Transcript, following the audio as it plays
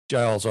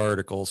Giles'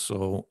 article,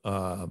 so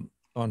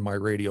on my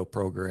radio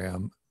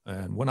program.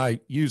 And when I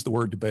used the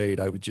word debate,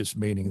 I was just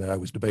meaning that I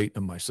was debating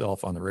him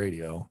myself on the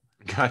radio.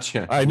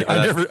 Gotcha. I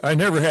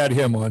never had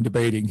him on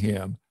debating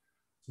him.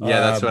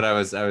 Yeah, that's what I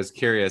was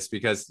curious,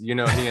 because he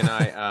and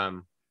I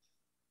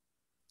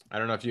I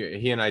don't know if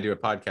he and I do a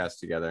podcast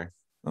together.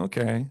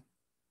 Okay.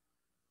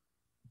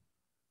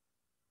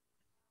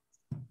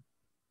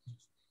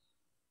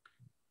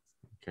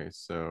 Okay,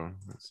 so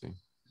let's see.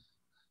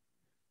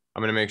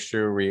 I'm gonna make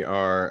sure we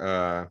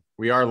are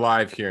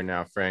live here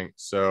now, Frank.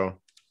 So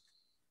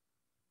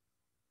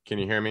can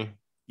you hear me?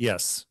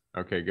 Yes.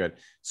 Okay, good.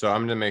 So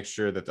I'm gonna make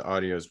sure that the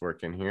audio is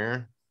working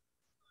here.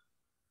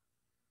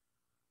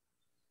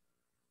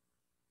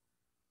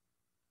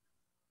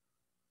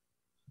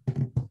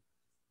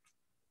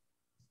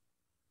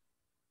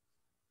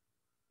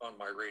 On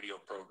my radio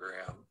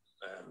program,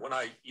 and when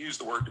I use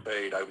the word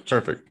debate, I would.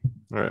 Perfect.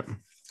 All right.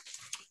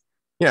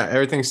 Yeah,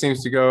 everything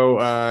seems to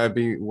go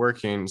be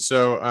working.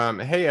 So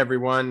hey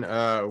everyone,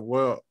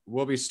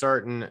 we'll be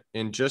starting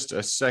in just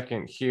a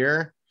second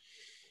here.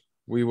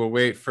 We will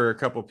wait for a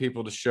couple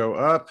people to show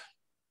up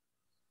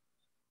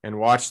and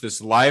watch this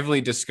lively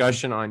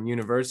discussion on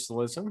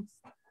universalism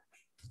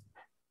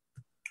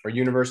or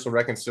universal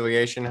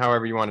reconciliation,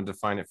 however you want to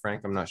define it,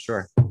 Frank. I'm not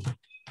sure.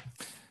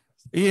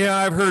 Yeah,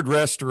 I've heard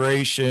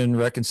restoration,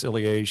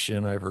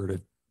 reconciliation. I've heard a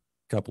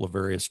couple of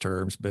various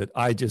terms, but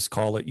I just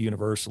call it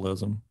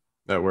universalism.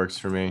 That works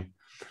for me.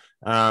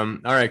 All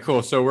right,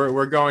 cool. So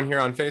we're going here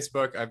on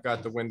Facebook. I've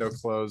got the window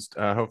closed.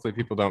 Hopefully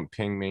people don't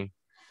ping me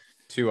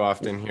too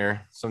often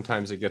here.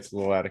 Sometimes it gets a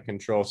little out of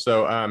control.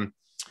 So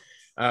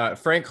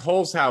Frank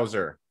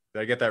Holzhauser,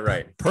 did I get that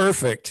right?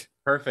 Perfect.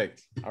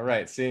 Perfect. All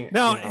right. See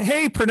now,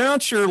 hey,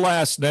 pronounce your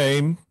last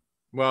name.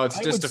 Well, it's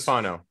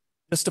Distefano.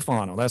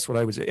 Distefano. That's what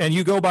I was. And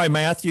you go by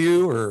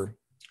Matthew, or?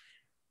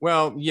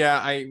 Well,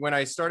 yeah. When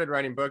I started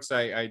writing books,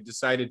 I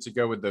decided to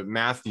go with the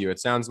Matthew. It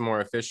sounds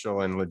more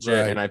official and legit,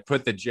 right. And I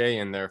put the J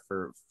in there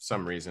for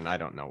some reason. I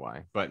don't know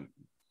why, but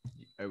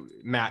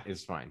Matt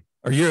is fine.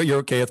 Are you're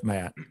okay with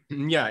Matt?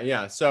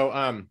 Yeah. So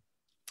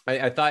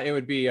I thought it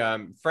would be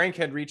Frank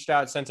had reached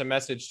out, sent a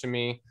message to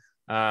me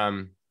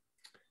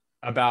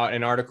about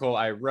an article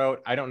I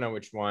wrote. I don't know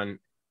which one.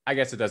 I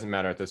guess it doesn't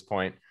matter at this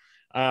point.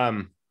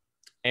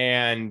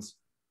 And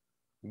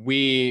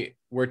we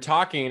were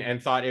talking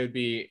and thought it would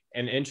be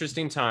an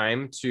interesting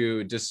time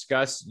to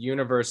discuss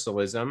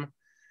universalism.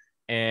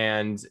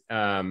 And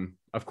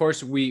of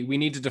course, we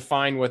need to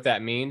define what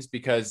that means,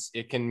 because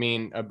it can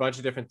mean a bunch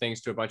of different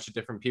things to a bunch of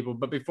different people.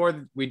 But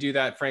before we do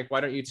that, Frank, why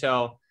don't you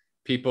tell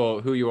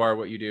people who you are,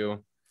 what you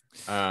do?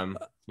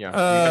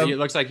 It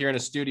looks like you're in a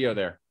studio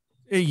there.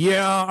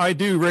 Yeah, I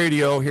do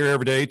radio here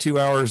every day, 2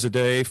 hours a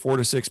day, 4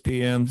 to 6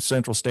 p.m.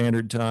 Central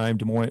Standard Time,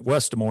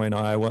 West Des Moines,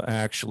 Iowa,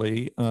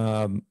 actually.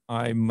 I'm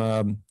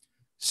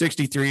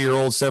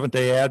 63-year-old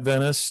Seventh-day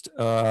Adventist,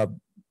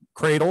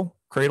 cradle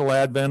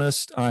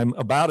Adventist. I'm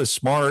about as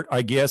smart,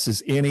 I guess,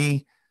 as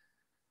any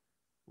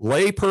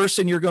lay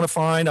person you're going to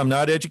find. I'm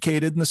not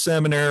educated in the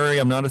seminary.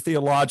 I'm not a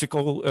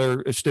theological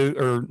or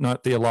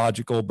not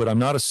theological, but I'm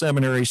not a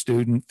seminary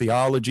student,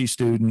 theology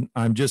student.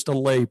 I'm just a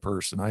lay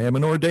person. I am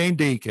an ordained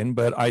deacon,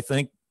 but I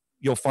think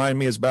you'll find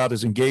me as about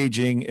as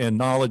engaging and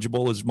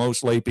knowledgeable as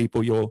most lay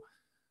people you'll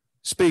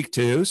speak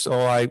to.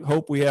 So I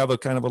hope we have a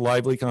kind of a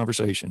lively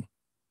conversation.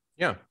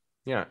 Yeah.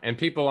 And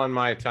people on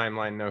my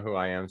timeline know who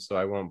I am, so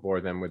I won't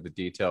bore them with the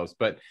details.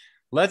 But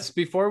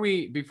before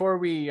we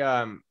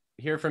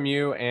hear from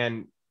you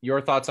and your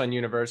thoughts on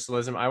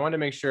universalism, I want to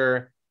make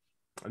sure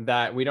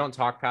that we don't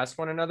talk past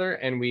one another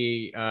and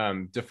we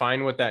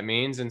define what that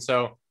means. And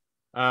so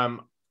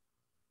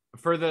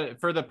for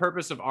the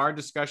purpose of our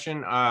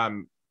discussion,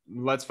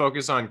 let's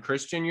focus on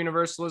Christian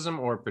universalism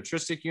or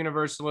patristic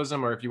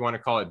universalism, or if you want to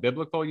call it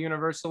biblical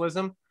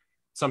universalism.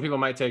 Some people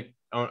might take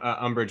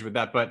umbrage with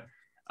that, but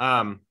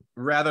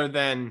rather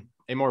than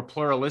a more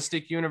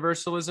pluralistic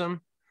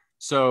universalism.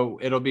 So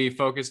it'll be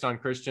focused on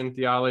Christian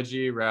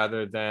theology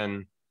rather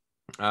than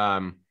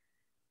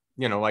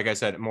like I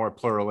said, more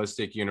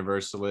pluralistic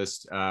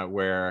universalist,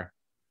 where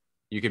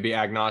you could be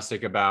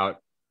agnostic about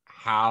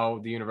how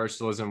the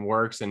universalism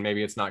works, and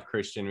maybe it's not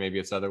Christian, maybe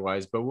it's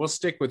otherwise, but we'll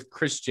stick with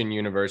Christian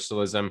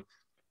universalism.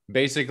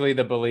 Basically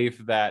the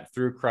belief that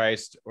through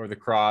Christ or the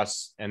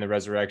cross and the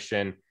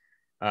resurrection,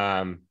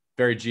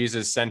 very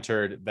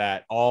Jesus-centered,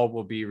 that all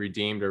will be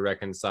redeemed or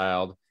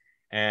reconciled,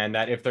 and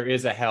that if there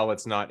is a hell,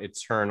 it's not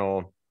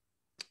eternal.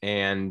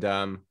 And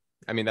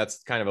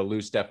that's kind of a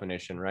loose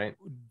definition, right?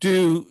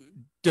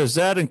 Does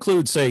that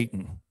include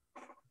Satan?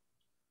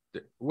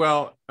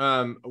 Well,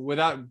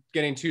 without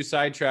getting too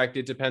sidetracked,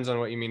 it depends on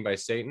what you mean by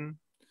Satan.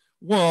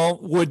 Well,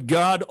 would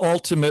God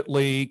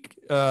ultimately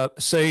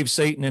save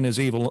Satan and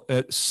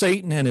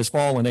his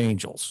fallen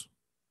angels?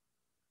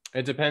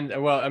 It depends.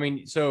 Well,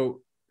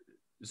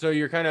 so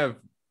you're kind of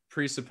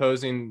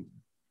presupposing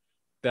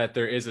that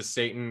there is a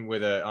Satan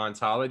with an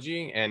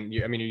ontology, and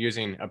you're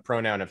using a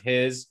pronoun of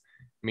his,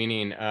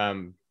 meaning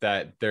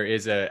that there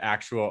is an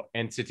actual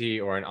entity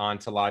or an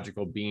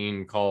ontological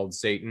being called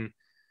Satan.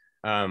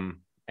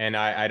 And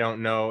I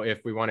don't know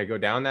if we want to go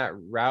down that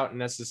route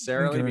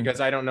necessarily, Okay. because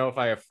I don't know if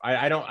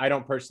I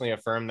don't personally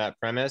affirm that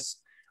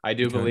premise. I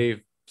do Okay.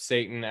 believe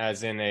Satan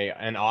as in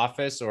an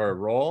office or a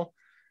role,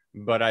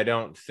 but I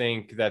don't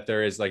think that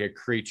there is like a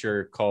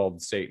creature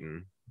called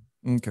Satan.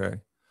 Okay.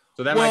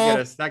 So that might get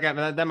us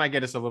that might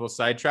get us a little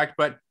sidetracked,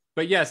 but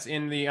yes,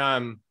 in the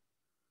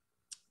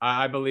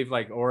I believe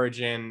like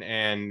Origen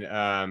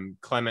and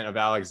Clement of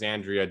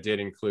Alexandria did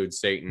include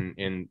Satan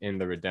in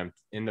the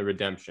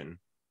redemption.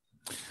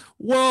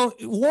 Well,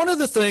 one of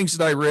the things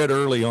that I read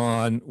early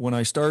on when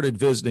I started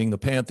visiting the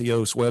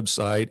Pantheos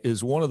website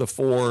is one of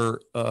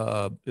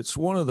the it's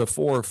one of the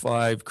 4 or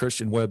 5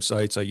 Christian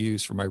websites I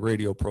use for my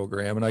radio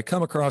program. And I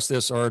come across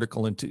this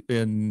article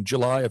in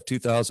July of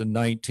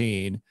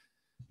 2019.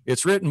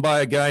 It's written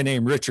by a guy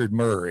named Richard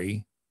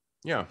Murray.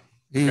 Yeah.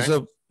 He's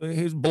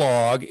his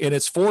blog, and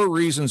it's 4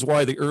 reasons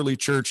why the early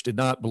church did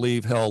not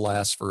believe hell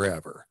lasts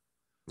forever.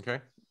 Okay.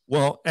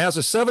 Well, as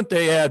a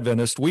Seventh-day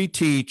Adventist, we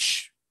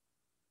teach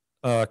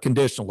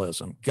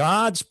conditionalism.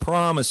 God's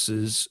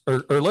promises,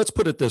 or let's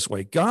put it this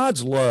way,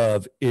 God's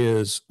love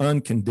is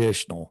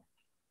unconditional,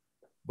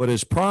 but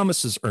his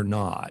promises are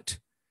not.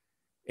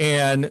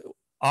 And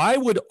I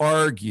would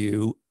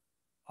argue,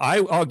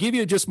 I'll give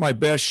you just my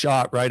best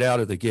shot right out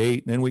of the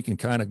gate, and then we can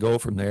kind of go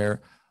from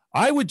there.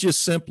 I would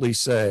just simply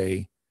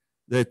say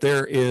that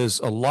there is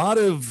a lot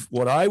of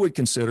what I would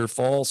consider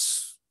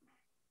false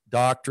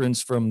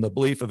doctrines from the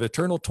belief of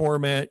eternal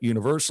torment,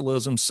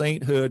 universalism,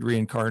 sainthood,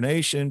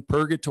 reincarnation,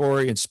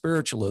 purgatory, and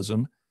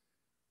spiritualism.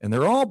 And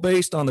they're all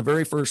based on the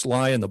very first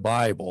lie in the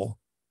Bible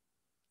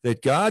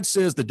that God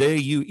says, the day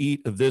you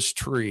eat of this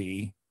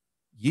tree,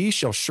 ye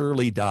shall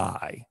surely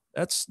die.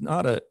 That's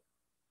not a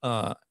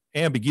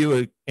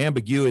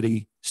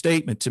ambiguity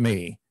statement to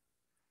me.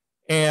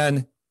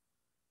 And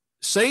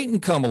Satan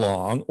come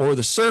along, or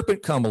the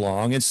serpent come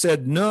along and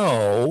said,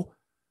 no,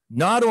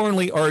 not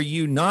only are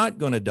you not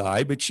going to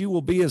die, but you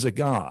will be as a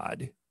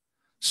god.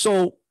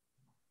 So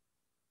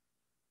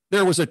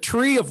there was a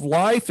tree of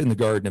life in the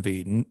Garden of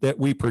Eden that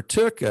we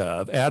partook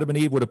of, Adam and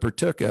Eve would have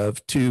partook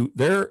of, to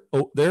their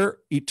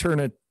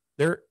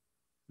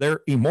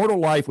immortal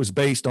life was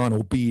based on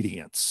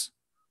obedience.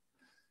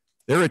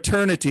 Their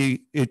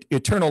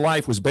eternal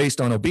life was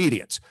based on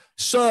obedience.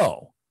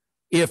 So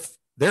if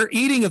they're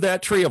eating of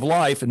that tree of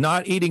life and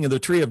not eating of the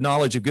tree of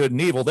knowledge of good and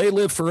evil, they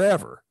live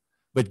forever.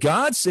 But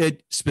God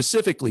said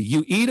specifically,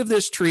 you eat of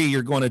this tree,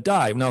 you're going to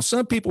die. Now,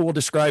 some people will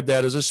describe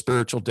that as a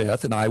spiritual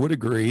death, and I would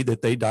agree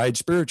that they died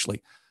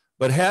spiritually.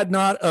 But had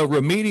not a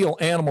remedial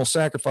animal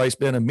sacrifice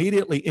been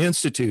immediately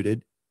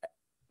instituted,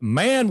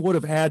 man would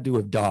have had to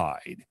have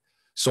died.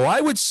 So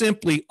I would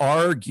simply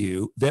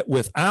argue that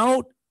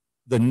without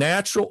the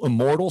natural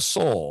immortal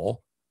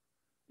soul,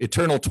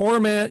 eternal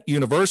torment,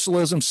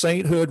 universalism,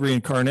 sainthood,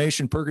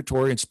 reincarnation,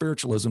 purgatory, and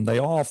spiritualism, they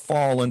all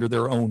fall under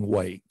their own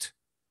weight.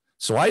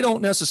 So I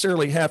don't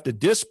necessarily have to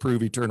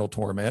disprove eternal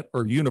torment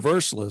or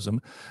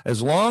universalism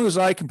as long as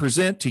I can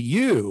present to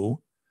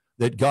you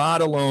that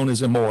God alone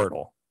is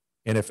immortal.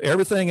 And if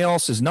everything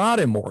else is not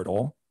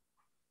immortal,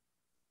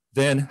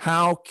 then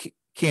how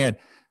can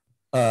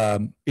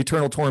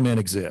eternal torment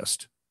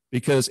exist?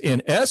 Because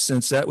in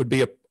essence, that would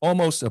be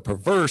almost a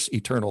perverse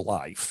eternal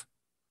life.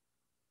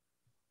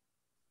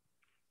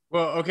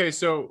 Well, okay,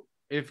 so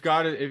if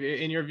God, if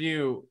in your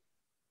view,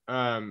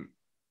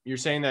 you're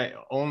saying that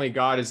only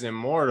God is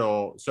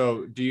immortal.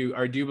 So do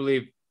you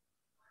believe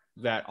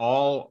that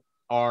all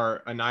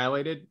are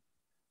annihilated,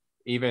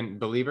 even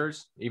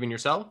believers, even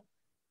yourself?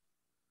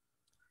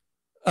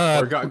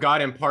 Or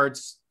God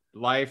imparts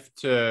life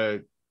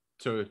to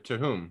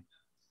whom?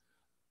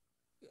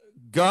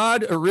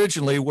 God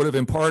originally would have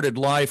imparted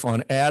life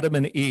on Adam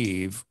and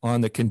Eve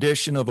on the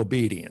condition of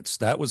obedience.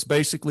 That was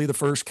basically the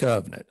first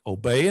covenant.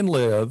 Obey and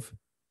live,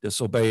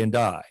 disobey and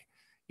die.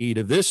 Eat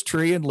of this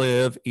tree and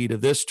live, eat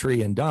of this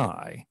tree and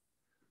die.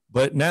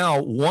 But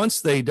now once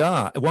they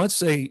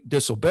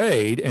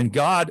disobeyed, and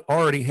God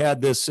already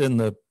had this in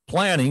the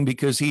planning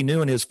because he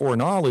knew in his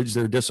foreknowledge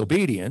their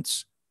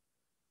disobedience,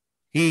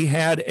 he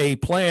had a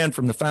plan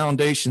from the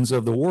foundations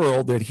of the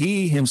world that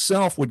he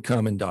himself would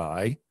come and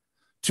die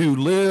to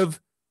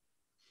live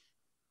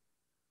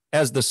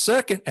as the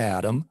second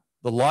Adam,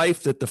 the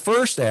life that the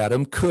first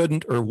Adam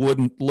couldn't or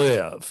wouldn't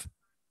live.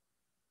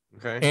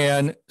 Okay.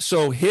 And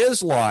so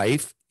his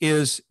life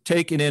is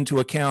taken into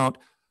account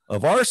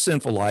of our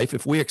sinful life.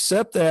 If we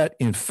accept that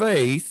in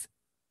faith,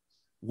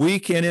 we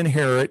can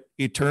inherit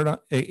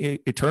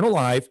eternal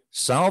life,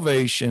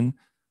 salvation,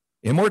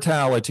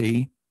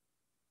 immortality.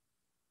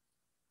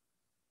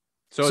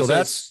 So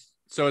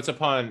it's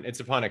upon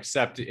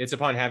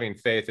having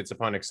faith. It's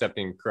upon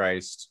accepting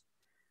Christ.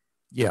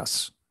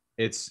 Yes.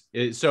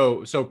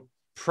 So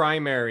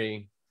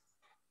primary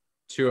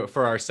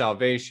for our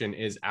salvation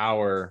is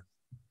our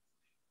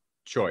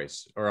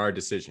choice or our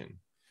decision.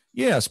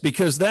 Yes,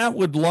 because that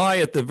would lie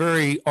at the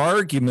very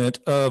argument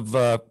of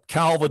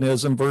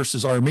Calvinism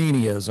versus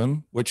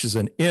Arminianism, which is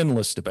an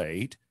endless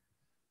debate.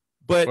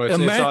 But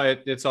Well,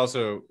 it's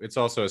also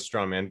a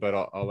straw man, but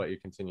I'll let you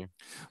continue.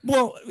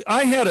 Well,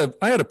 I had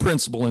a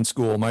principal in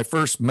school, my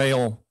first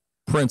male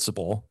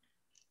principal.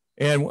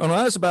 And when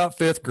I was about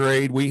fifth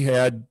grade, we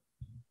had,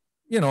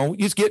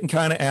 he's getting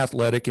kind of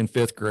athletic in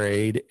fifth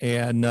grade.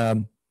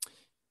 And,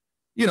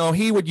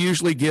 he would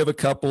usually give a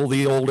couple of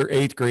the older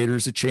eighth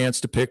graders a chance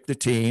to pick the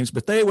teams,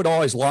 but they would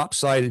always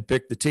lopsided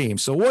pick the team.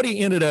 So what he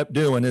ended up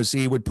doing is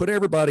he would put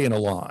everybody in a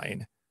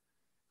line.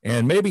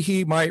 And maybe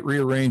he might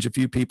rearrange a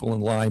few people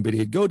in line, but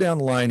he'd go down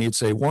the line. He'd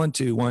say 1,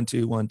 2, 1,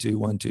 2, 1, 2,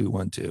 1, 2,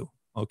 1, 2.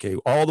 Okay,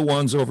 all the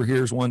ones over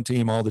here is one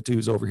team. All the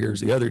twos over here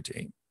is the other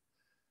team.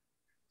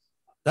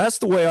 That's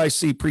the way I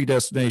see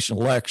predestination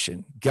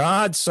election.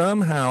 God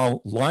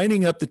somehow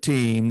lining up the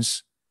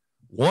teams,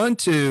 1,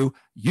 2,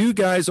 you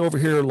guys over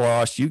here are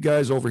lost, you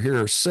guys over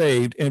here are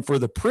saved. And for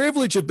the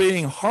privilege of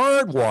being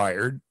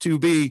hardwired to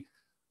be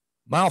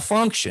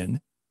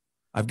malfunction,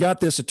 I've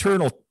got this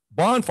eternal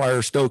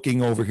bonfire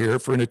stoking over here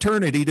for an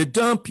eternity to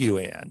dump you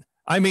in.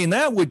 I mean,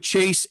 that would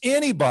chase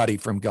anybody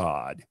from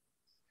God.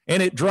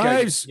 And it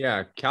drives.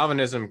 Yeah,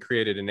 Calvinism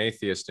created an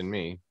atheist in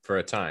me for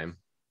a time.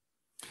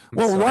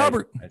 Well, so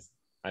Robert.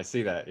 I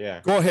see that. Yeah.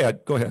 Go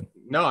ahead.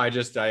 No, I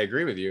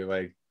agree with you.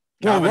 Like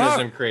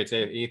Calvinism creates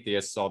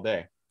atheists all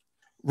day.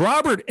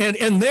 Robert,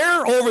 and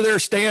they're over there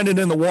standing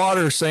in the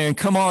water saying,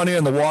 come on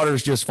in, the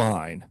water's just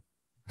fine.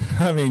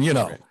 I mean,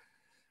 right.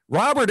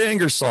 Robert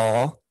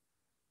Ingersoll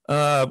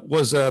had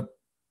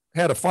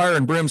a fire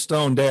and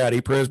brimstone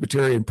daddy,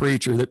 Presbyterian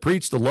preacher that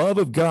preached the love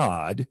of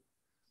God.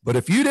 But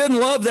if you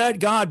didn't love that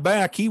God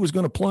back, he was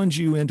going to plunge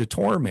you into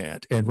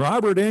torment. And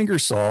Robert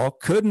Ingersoll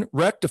couldn't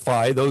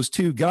rectify those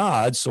two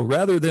gods. So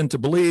rather than to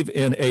believe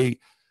in a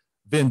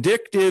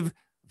vindictive,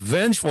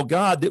 vengeful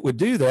God that would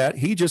do that,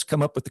 he just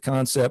come up with the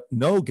concept,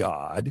 no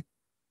God.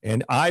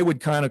 And I would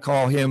kind of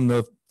call him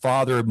the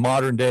father of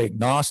modern day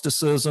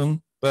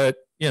agnosticism. But,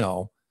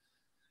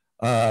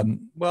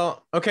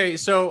 well, okay.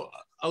 So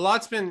a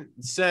lot's been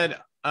said.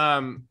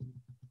 I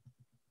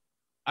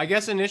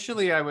guess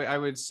initially I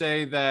would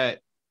say that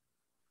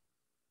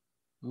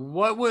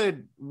what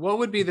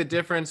would be the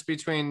difference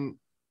between,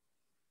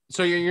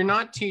 so you're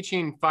not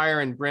teaching fire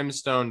and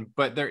brimstone,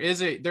 but there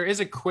is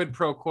a quid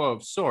pro quo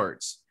of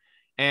sorts.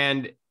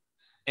 And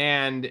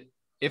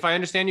if I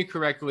understand you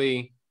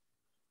correctly,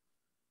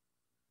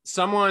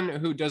 someone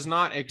who does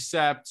not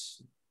accept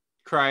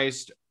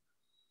Christ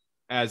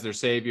as their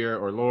savior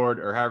or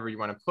Lord, or however you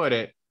want to put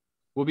it,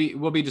 will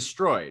be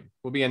destroyed,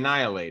 will be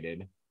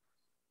annihilated.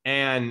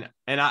 And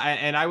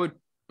I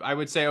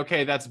would say,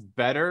 okay, that's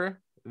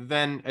better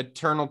than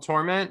eternal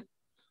torment,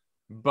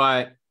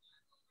 but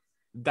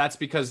that's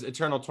because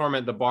eternal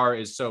torment, the bar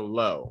is so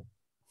low.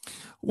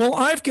 Well,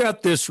 I've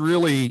got this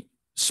really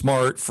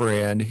smart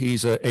friend.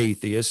 He's an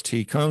atheist.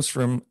 He comes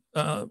from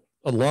a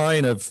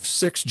line of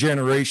 6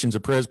 generations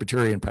of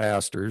Presbyterian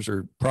pastors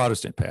or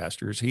Protestant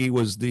pastors. He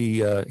was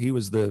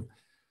the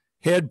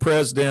head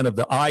president of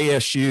the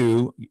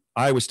ISU,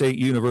 Iowa State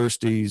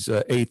University's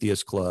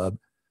atheist club.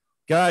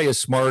 Guy is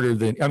smarter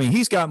than,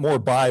 he's got more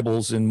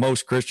Bibles than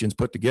most Christians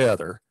put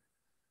together.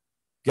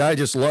 Guy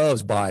just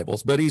loves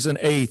Bibles, but he's an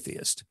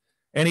atheist.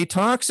 And he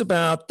talks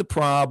about the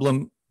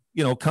problem,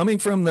 coming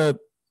from that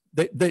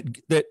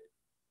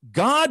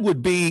God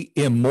would be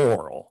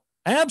immoral,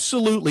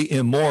 absolutely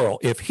immoral,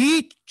 if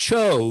he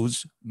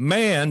chose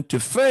man to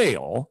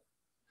fail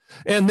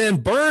and then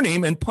burn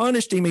him and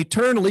punished him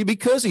eternally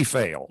because he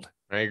failed.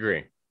 I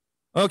agree.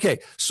 Okay,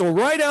 so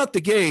right out the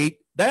gate,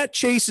 that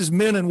chases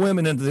men and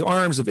women into the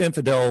arms of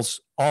infidels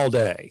all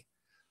day.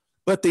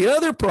 But the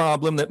other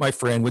problem that my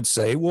friend would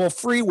say, well,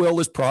 free will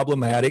is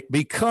problematic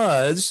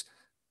because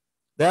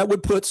that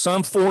would put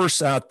some force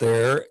out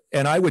there.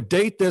 And I would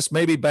date this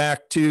maybe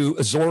back to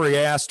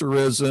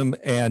Zoroastrianism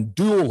and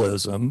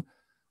dualism,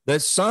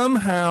 that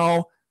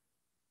somehow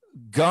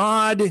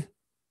God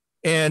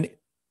and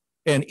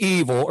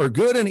evil, or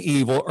good and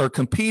evil, are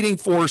competing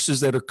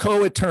forces that are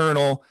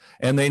co-eternal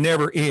and they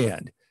never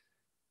end.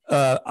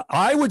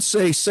 I would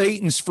say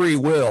Satan's free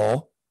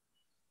will,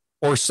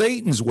 or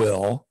Satan's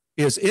will,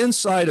 is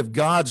inside of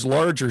God's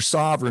larger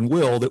sovereign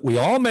will, that we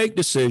all make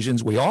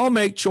decisions, we all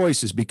make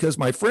choices, because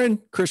my friend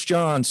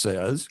Christian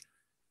says,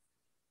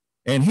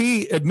 and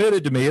he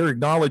admitted to me or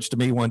acknowledged to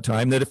me one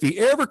time, that if he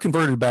ever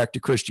converted back to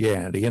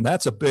Christianity, and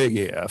that's a big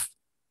if,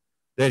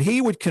 that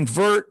he would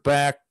convert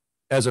back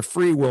as a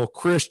free will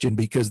Christian,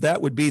 because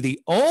that would be the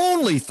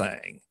only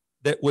thing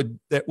that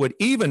would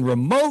even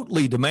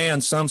remotely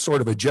demand some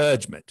sort of a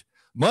judgment,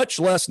 much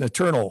less an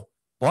eternal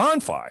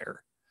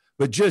bonfire,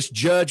 but just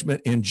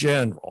judgment in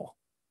general.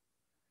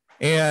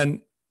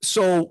 And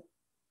so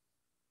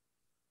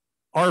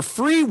our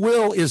free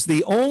will is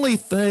the only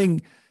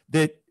thing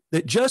that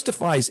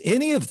justifies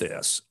any of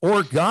this,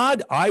 or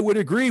God, I would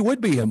agree,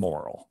 would be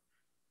immoral.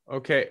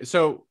 Okay,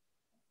 so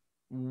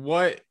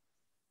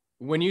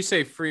when you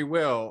say free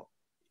will,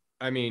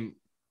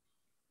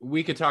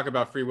 we could talk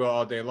about free will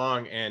all day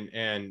long,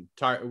 and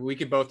we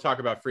could both talk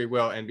about free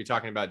will and be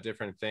talking about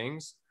different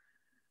things.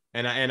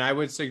 And I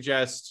would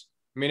suggest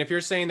I mean, if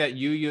you're saying that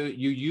you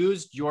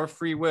used your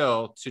free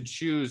will to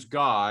choose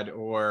God,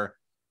 or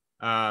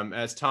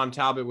as Tom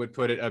Talbot would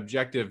put it,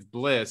 objective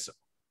bliss,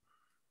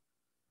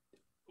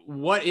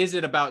 what is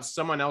it about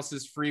someone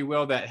else's free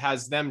will that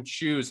has them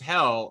choose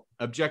hell,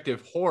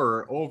 objective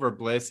horror, over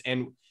bliss?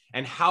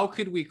 And how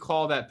could we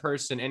call that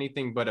person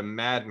anything but a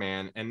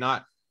madman? And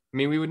not, I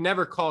mean, we would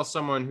never call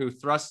someone who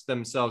thrusts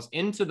themselves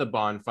into the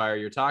bonfire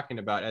you're talking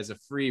about as a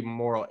free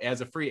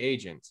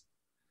agent.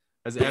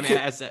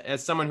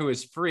 As someone who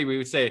is free, we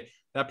would say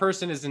that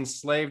person is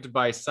enslaved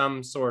by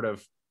some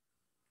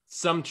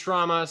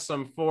trauma,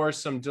 some force,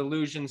 some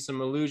delusion, some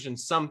illusion,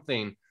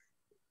 something.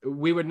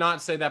 We would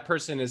not say that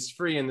person is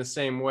free in the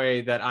same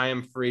way that I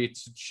am free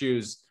to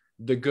choose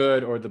the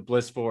good or the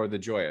blissful or the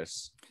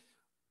joyous.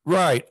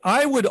 Right.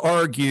 I would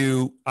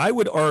argue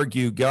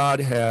God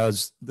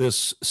has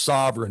this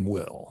sovereign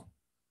will.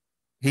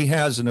 He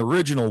has an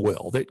original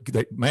will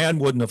that man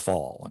wouldn't have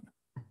fallen.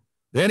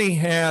 Then he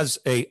has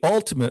a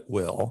ultimate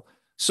will.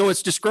 So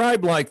it's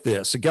described like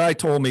this. A guy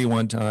told me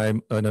one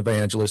time, an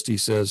evangelist, he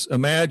says,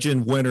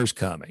 imagine winter's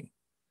coming.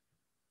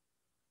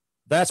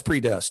 That's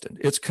predestined.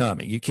 It's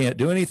coming. You can't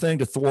do anything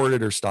to thwart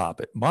it or stop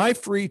it. My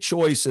free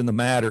choice in the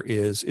matter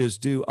is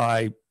do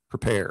I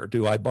prepare?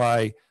 Do I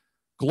buy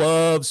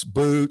gloves,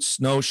 boots,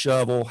 snow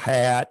shovel,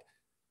 hat,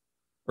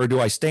 or do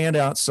I stand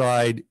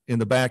outside in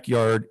the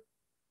backyard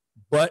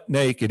butt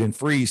naked and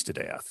freeze to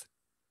death?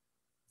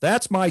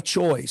 That's my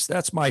choice.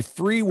 That's my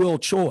free will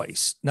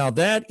choice. Now,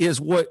 that is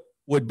what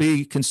would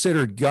be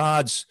considered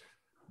God's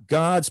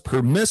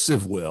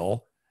permissive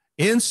will.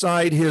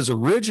 Inside his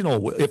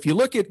original will, if you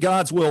look at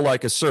God's will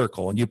like a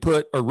circle and you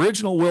put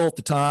original will at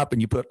the top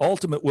and you put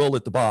ultimate will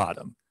at the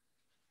bottom,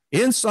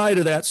 inside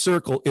of that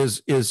circle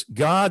is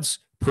God's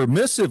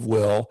permissive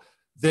will,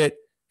 that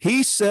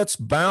he sets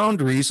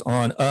boundaries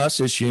on us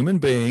as human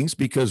beings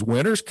because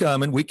winter's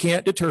coming. We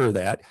can't deter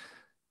that.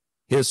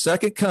 His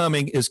second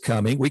coming is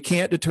coming. We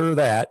can't deter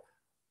that.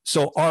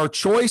 So our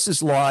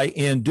choices lie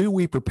in, do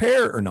we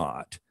prepare or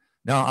not?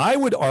 Now, I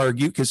would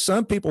argue, because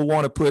some people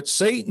want to put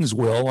Satan's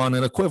will on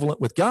an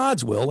equivalent with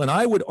God's will, and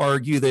I would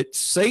argue that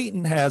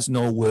Satan has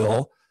no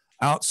will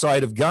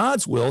outside of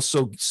God's will,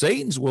 so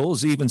Satan's will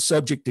is even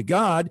subject to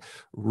God.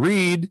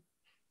 Read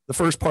the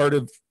first part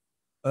of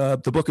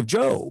the book of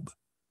Job,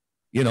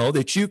 you know,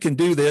 that you can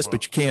do this,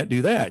 but you can't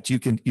do that. You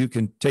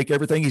can take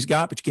everything he's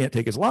got, but you can't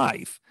take his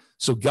life.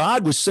 So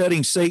God was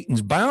setting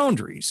Satan's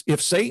boundaries.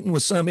 If Satan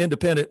was some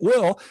independent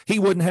will, he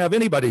wouldn't have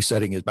anybody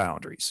setting his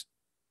boundaries.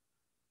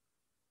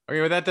 Okay,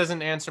 well, that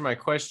doesn't answer my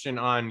question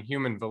on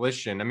human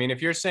volition. I mean,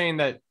 if you're saying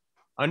that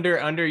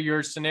under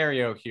your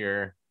scenario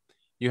here,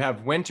 you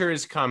have winter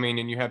is coming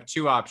and you have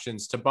two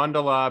options: to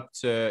bundle up,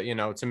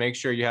 to make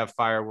sure you have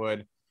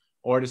firewood,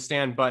 or to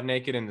stand butt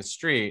naked in the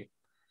street.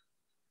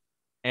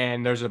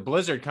 And there's a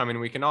blizzard coming,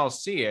 we can all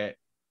see it.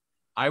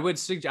 I would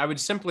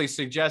simply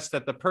suggest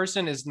that the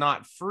person is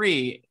not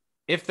free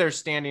if they're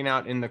standing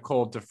out in the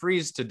cold to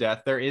freeze to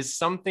death. There is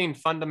something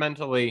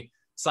fundamentally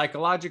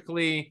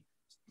psychologically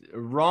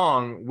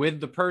wrong with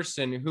the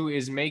person who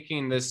is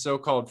making this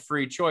so-called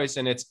free choice.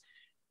 And it's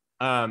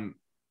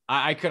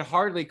I could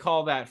hardly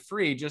call that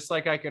free, just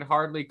like I could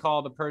hardly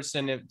call the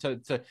person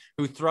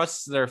who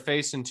thrusts their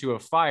face into a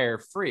fire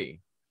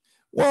free.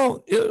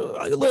 Well,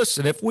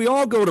 listen, if we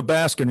all go to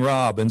Baskin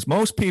Robbins,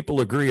 most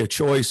people agree a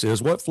choice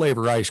is what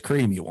flavor ice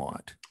cream you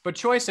want. But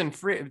choice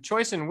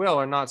and will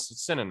are not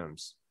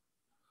synonyms.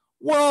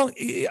 Well,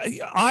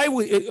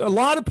 a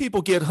lot of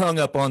people get hung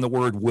up on the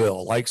word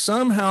will, like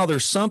somehow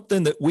there's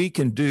something that we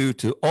can do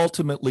to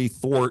ultimately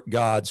thwart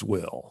God's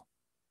will.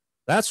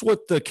 That's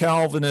what the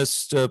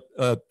Calvinist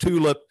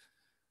tulip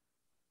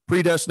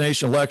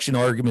predestination election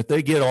argument,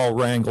 they get all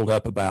wrangled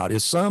up about,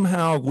 is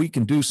somehow we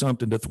can do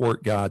something to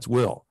thwart God's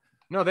will.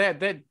 No,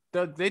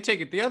 they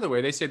take it the other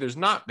way. They say there's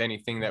not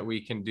anything that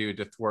we can do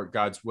to thwart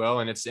God's will,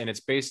 and it's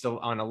based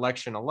on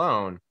election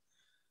alone.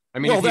 I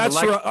mean,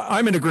 well,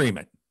 I'm in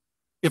agreement.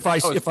 If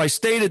I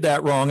stated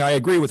that wrong, I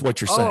agree with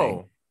what you're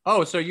saying.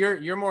 Oh, so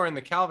you're more in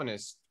the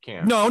Calvinist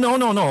camp.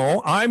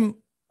 No.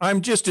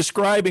 I'm just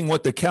describing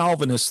what the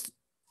Calvinists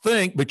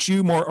think, but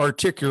you more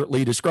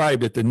articulately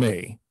described it than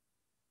me.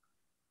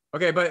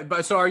 Okay,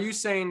 but so are you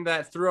saying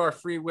that through our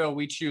free will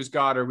we choose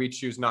God or we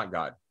choose not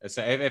God?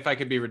 If I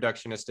could be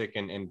reductionistic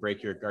and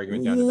break your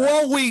argument down to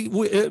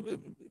that.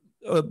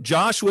 Well,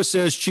 Joshua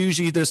says, choose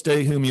ye this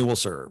day whom you will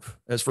serve.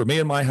 As for me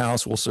and my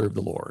house, will serve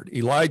the Lord.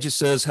 Elijah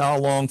says, how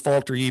long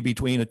falter ye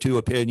between the two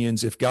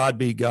opinions? If God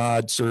be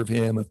God, serve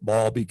him. If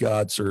Baal be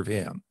God, serve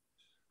him.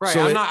 Right.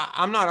 So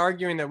I'm not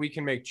arguing that we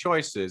can make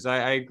choices.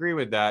 I agree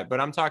with that, but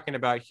I'm talking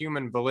about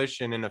human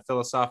volition in a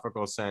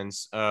philosophical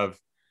sense of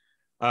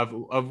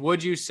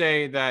would you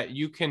say that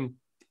you can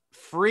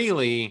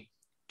freely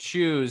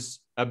choose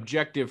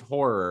objective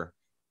horror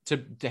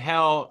to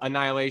hell,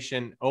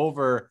 annihilation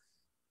over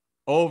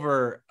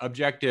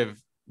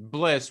objective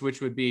bliss,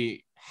 which would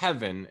be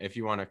heaven, if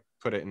you want to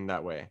put it in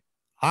that way?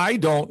 I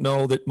don't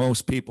know that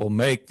most people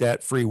make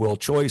that free will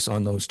choice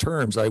on those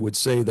terms. I would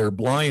say they're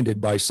blinded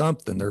by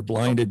something. They're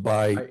blinded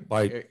by.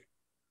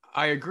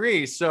 I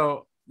agree.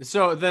 So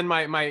So then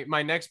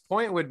my next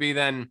point would be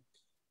then,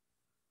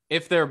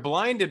 if they're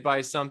blinded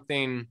by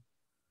something,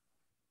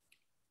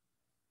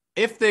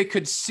 if they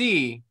could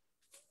see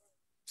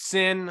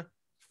sin,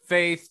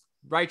 faith,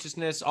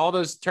 righteousness, all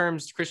those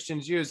terms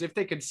Christians use, if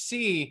they could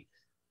see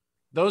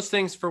those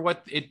things for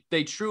what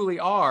they truly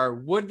are,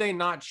 would they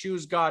not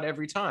choose God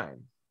every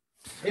time?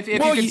 If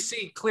well, you could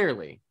see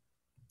clearly.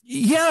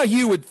 Yeah,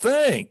 you would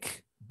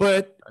think.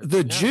 But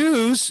the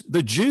Jews,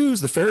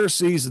 the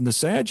Pharisees and the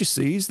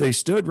Sadducees, they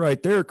stood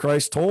right there.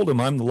 Christ told them,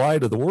 I'm the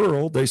light of the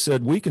world. They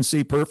said, we can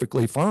see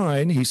perfectly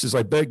fine. He says,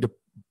 I beg to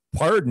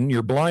pardon,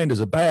 you're blind as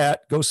a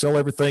bat. Go sell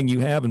everything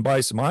you have and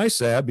buy some eye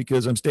salve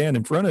because I'm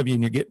standing in front of you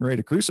and you're getting ready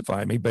to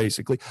crucify me,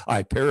 basically.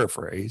 I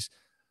paraphrase.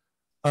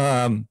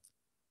 They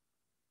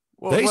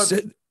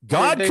said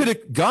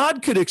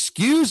God could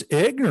excuse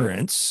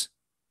ignorance,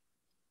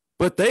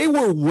 but they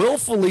were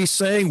willfully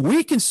saying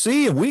we can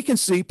see and we can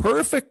see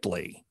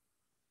perfectly.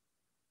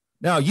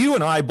 Now, you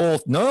and I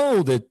both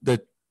know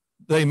that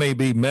they may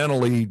be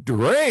mentally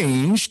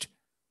deranged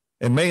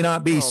and may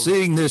not be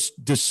seeing this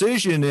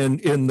decision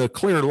in the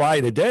clear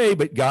light of day.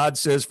 But God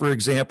says, for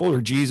example,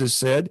 or Jesus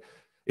said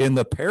in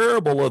the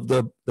parable of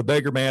the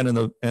beggar man and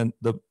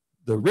the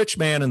rich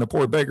man and the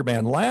poor beggar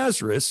man,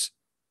 Lazarus,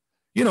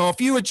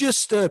 if you would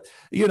just,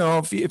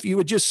 if you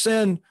would just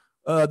send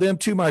them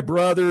to my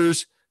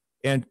brothers,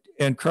 and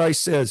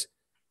Christ says,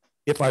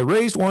 if I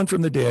raised one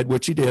from the dead,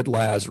 which he did,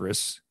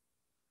 Lazarus,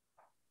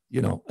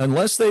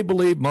 unless they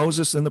believe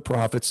Moses and the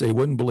prophets, they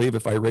wouldn't believe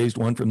if I raised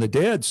one from the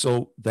dead.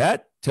 So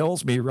that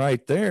tells me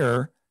right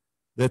there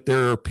that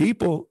there are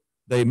people,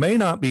 they may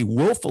not be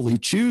willfully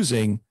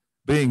choosing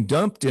being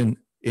dumped in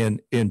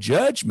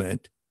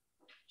judgment,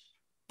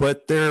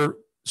 but they're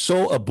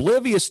so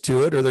oblivious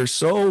to it, or they're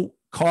so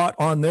caught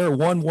on their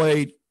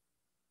one-way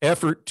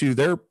effort to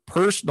their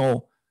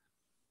personal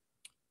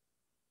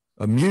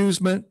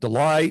amusement,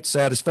 delight,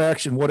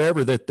 satisfaction,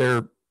 whatever, that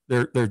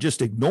they're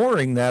just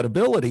ignoring that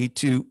ability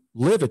to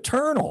live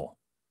eternal.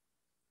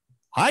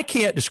 I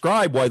can't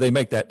describe why they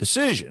make that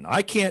decision.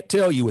 I can't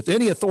tell you with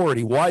any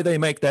authority why they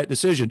make that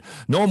decision,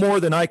 no more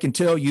than I can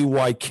tell you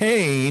why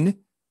Cain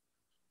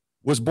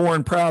was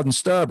born proud and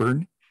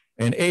stubborn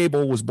and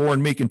Abel was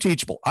born meek and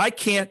teachable. I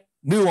can't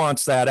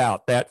nuance that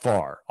out that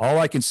far. All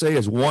I can say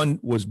is one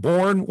was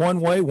born one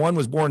way, one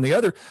was born the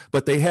other,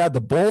 but they had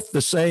both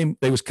the same,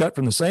 they was cut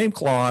from the same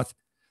cloth.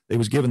 They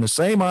was given the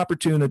same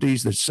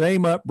opportunities, the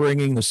same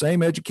upbringing, the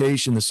same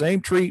education, the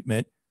same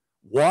treatment.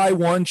 Why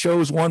one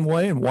chose one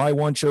way and why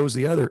one chose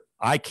the other,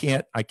 I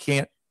can't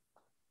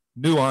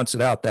nuance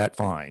it out that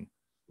fine.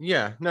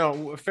 Yeah,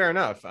 no, fair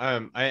enough.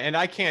 And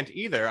I can't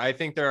either. I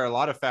think there are a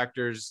lot of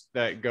factors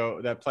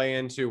that play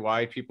into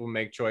why people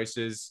make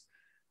choices.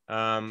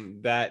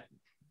 That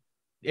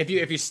if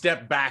you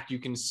step back, you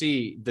can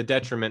see the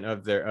detriment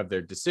of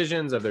their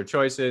decisions, of their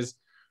choices.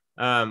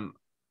 And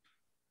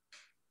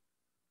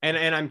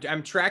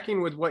I'm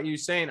tracking with what you're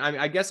saying.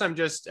 I guess I'm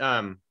just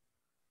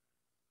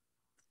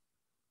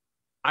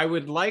I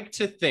would like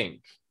to think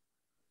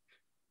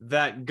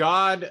that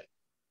God,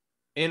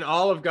 in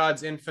all of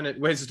God's infinite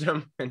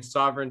wisdom and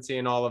sovereignty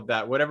and all of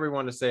that, whatever we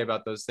want to say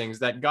about those things,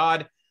 that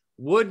God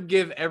would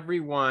give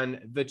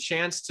everyone the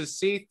chance to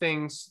see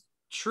things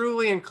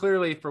truly and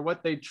clearly for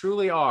what they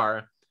truly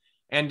are,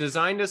 and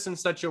designed us in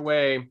such a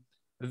way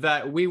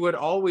that we would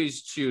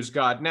always choose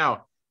God.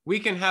 Now, we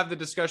can have the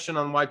discussion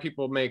on why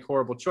people make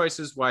horrible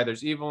choices, why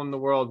there's evil in the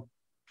world,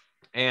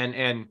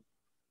 and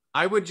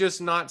I would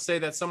just not say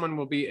that someone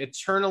will be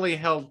eternally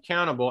held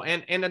accountable.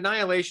 And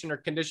annihilation or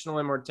conditional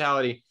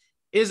immortality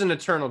is an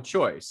eternal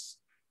choice.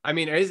 I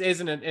mean,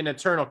 isn't an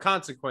eternal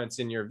consequence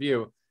in your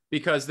view,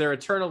 because they're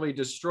eternally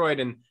destroyed,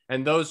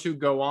 and those who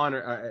go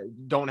on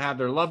don't have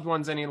their loved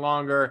ones any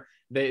longer.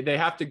 They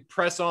have to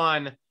press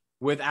on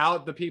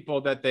without the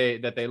people that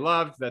they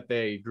loved, that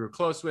they grew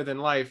close with in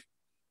life.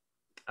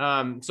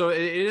 So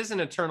it is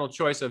an eternal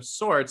choice of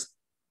sorts.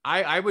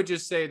 I would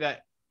just say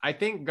that I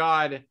think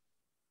God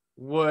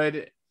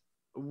would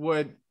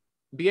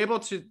be able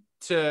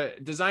to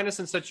design us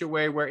in such a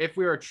way where if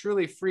we are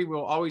truly free,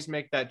 we'll always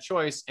make that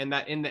choice, and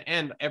that in the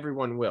end,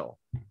 everyone will.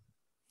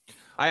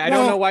 I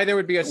don't know why there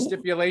would be a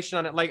stipulation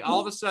on it. Like all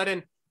of a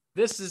sudden,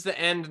 this is the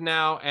end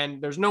now,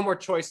 and there's no more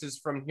choices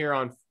from here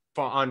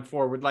on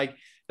forward. Like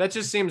that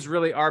just seems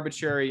really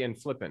arbitrary and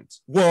flippant.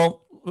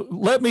 Well,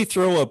 let me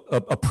throw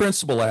a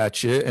principle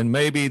at you, and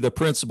maybe the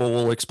principle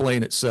will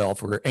explain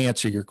itself or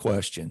answer your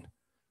question.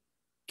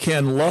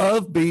 Can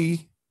love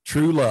be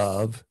true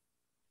love?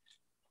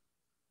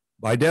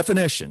 By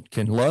definition,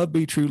 can love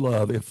be true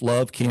love if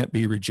love can't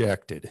be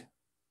rejected?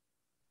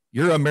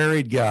 You're a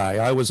married guy.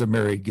 I was a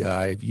married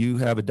guy. If you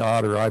have a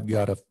daughter, I've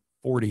got a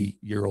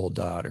 40-year-old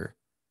daughter.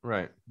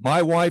 Right.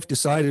 My wife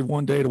decided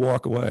one day to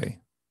walk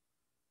away.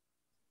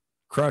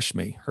 Crushed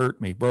me,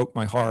 hurt me, broke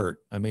my heart.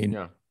 I mean,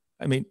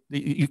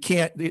 you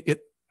can't,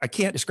 I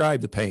can't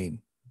describe the pain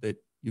that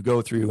you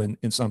go through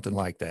in something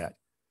like that.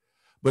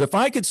 But if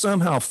I could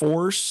somehow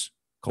force,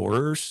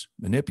 coerce,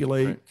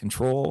 manipulate,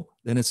 control,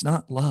 then it's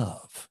not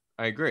love.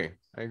 I agree.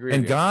 I agree.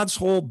 And God's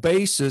whole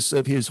basis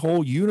of his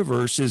whole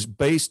universe is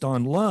based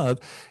on love,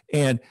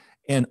 and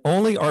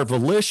only our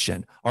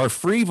volition, our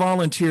free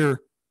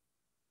volunteer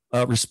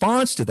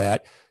response to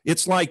that.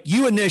 It's like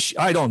you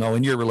I don't know,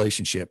 in your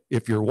relationship,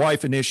 if your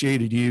wife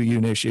initiated you, you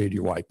initiated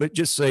your wife, but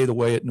just say the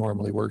way it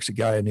normally works, a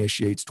guy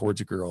initiates towards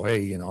a girl.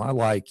 Hey, you know, I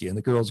like you. And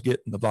the girl's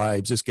getting the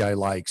vibes. This guy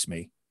likes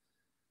me.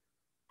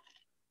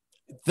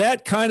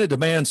 That kind of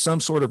demands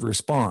some sort of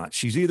response.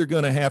 She's either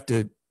going to have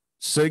to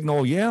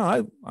signal,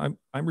 yeah,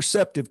 I'm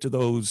receptive to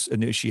those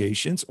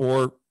initiations,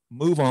 or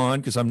move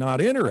on because I'm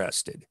not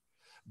interested.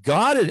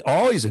 God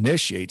always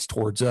initiates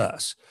towards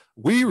us.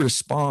 We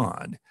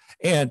respond.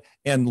 And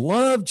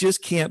love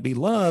just can't be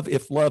love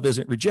if love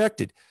isn't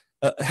rejected,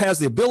 has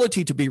the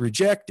ability to be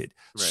rejected.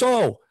 Right.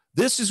 So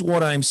this is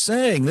what I'm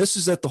saying. This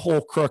is at the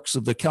whole crux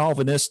of the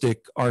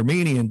Calvinistic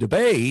Arminian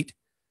debate,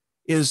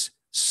 is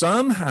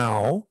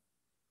somehow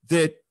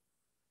that,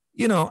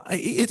 you know,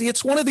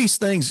 it's one of these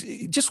things,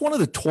 just one of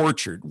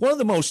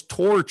the most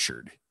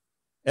tortured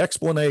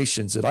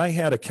explanations that I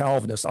had a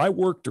Calvinist. I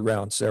worked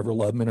around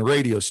several of them in a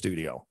radio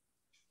studio.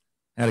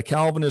 Had a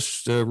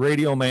Calvinist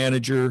radio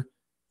manager,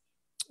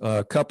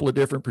 a couple of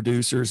different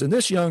producers, and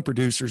this young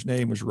producer's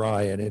name was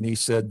Ryan, and he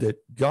said that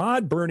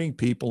God burning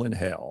people in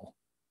hell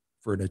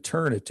for an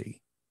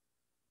eternity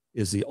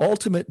is the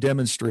ultimate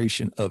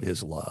demonstration of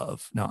his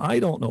love. Now, I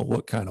don't know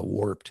what kind of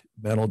warped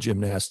mental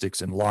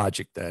gymnastics and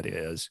logic that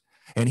is.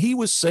 And he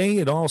was saying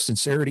it all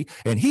sincerity,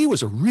 and he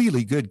was a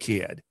really good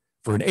kid.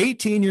 For an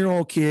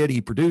 18-year-old kid,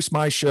 he produced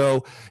my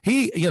show.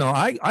 He, you know,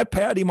 I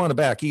pat him on the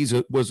back. He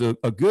was a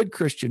good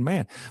Christian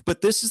man.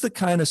 But this is the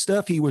kind of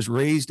stuff he was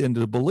raised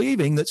into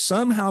believing, that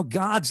somehow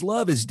God's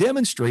love is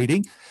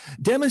demonstrated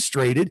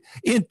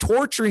in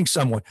torturing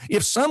someone.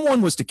 If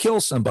someone was to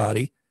kill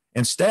somebody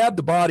and stab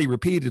the body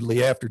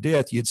repeatedly after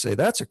death, you'd say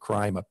that's a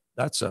crime of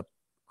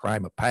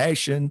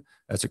passion.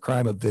 That's a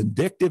crime of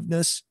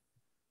vindictiveness.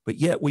 But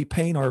yet we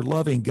paint our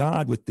loving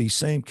God with these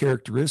same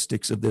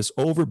characteristics of this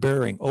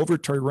overbearing, over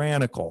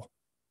tyrannical.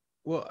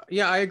 Well,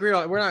 yeah, I agree.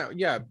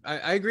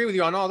 I agree with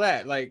you on all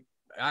that. Like,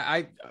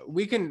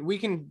 we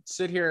can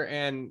sit here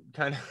and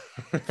kind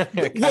of.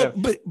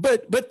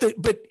 But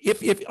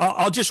if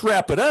I'll just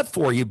wrap it up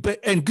for you.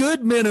 And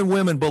good men and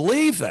women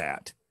believe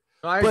that.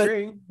 I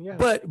agree. Yeah.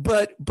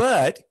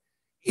 But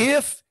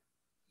if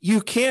you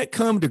can't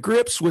come to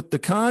grips with the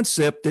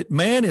concept that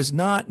man is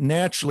not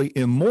naturally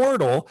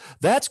immortal,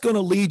 that's going to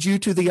lead you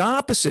to the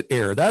opposite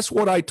error. That's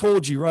what I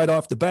told you right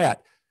off the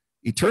bat.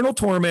 Eternal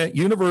torment,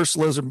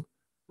 universalism,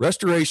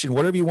 restoration,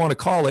 whatever you want to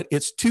call it,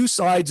 it's two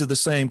sides of the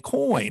same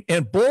coin,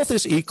 and both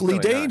is equally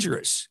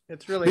dangerous.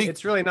 It's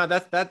really not.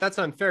 That's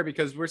unfair,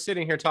 because we're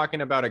sitting here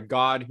talking about a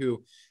God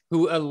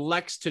who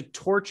elects to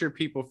torture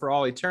people for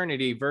all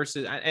eternity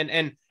versus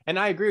and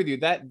I agree with you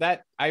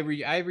that I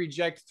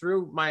reject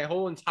through my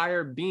whole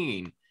entire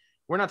being.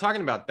 We're not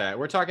talking about that.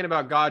 We're talking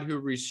about God who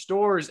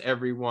restores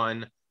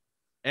everyone.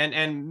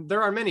 And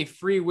there are many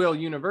free will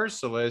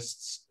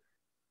universalists.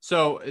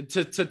 So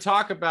to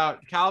talk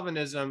about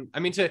Calvinism, I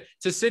mean, to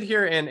sit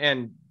here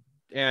and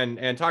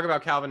talk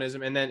about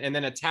Calvinism and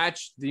then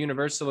attach the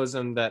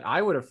universalism that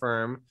I would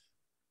affirm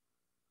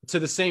to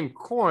the same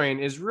coin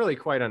is really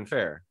quite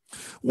unfair.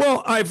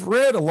 Well, I've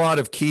read a lot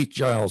of Keith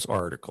Giles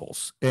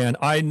articles, and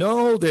I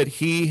know that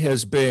he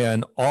has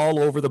been all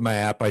over the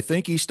map. I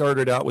think he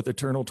started out with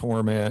eternal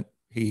torment.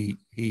 He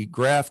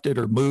grafted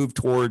or moved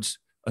towards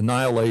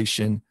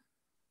annihilation,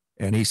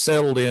 and he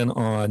settled in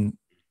on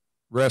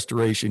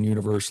restoration,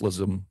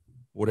 universalism,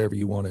 whatever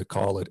you want to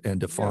call it, and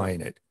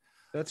define it.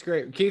 That's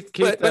great. Keith,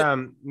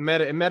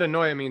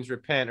 metanoia means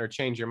repent or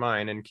change your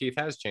mind. And Keith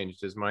has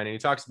changed his mind. And he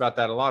talks about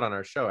that a lot on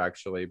our show,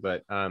 actually.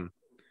 But I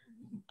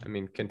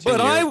mean, continue.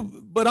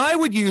 But I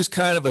would use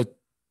kind of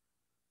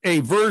a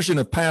version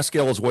of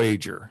Pascal's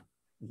wager.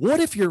 What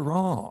if you're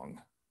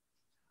wrong?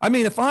 I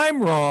mean, if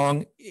I'm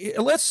wrong,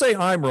 let's say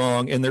I'm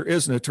wrong and there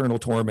is an eternal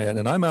torment,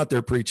 and I'm out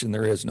there preaching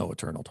there is no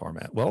eternal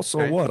torment. Well,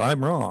 so what?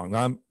 I'm wrong.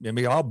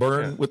 I'll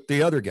burn with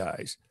the other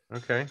guys.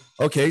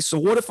 Okay. So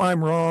what if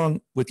I'm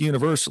wrong with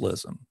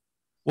universalism?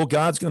 Well,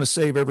 God's going to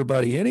save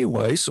everybody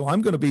anyway, so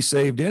I'm going to be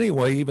saved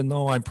anyway, even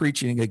though I'm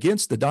preaching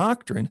against the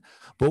doctrine.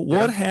 But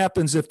what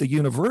happens if the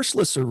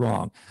universalists are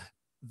wrong?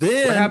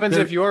 Then what happens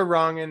if you're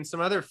wrong in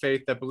some other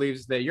faith that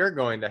believes that you're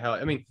going to hell?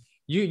 I mean,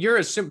 you're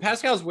assuming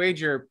Pascal's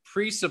wager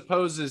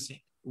presupposes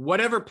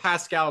whatever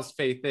Pascal's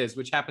faith is,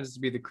 which happens to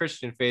be the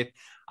Christian faith.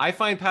 I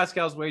find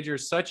Pascal's wager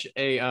such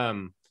a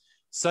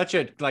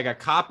like a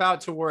cop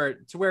out to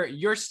where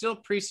you're still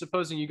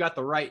presupposing you got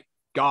the right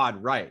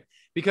God right,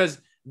 because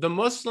the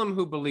Muslim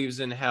who believes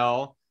in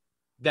hell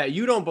that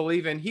you don't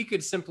believe in, he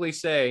could simply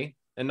say,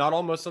 and not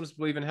all Muslims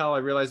believe in hell. I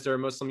realize there are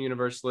Muslim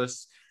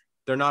universalists.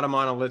 They're not a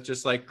monolith,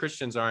 just like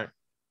Christians aren't.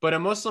 But a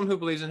Muslim who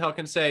believes in hell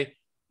can say,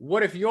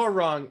 what if you're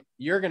wrong?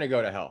 You're going to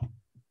go to hell.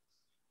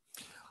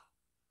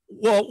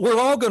 Well, we're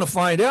all going to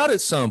find out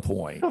at some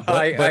point.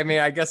 I mean,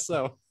 I guess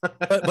so.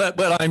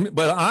 but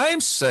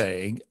I'm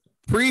saying,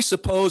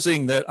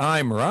 presupposing that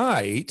I'm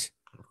right,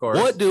 course.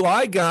 What do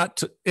I got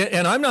to,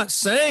 and I'm not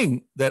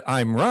saying that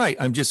I'm right.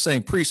 I'm just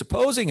saying,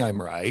 presupposing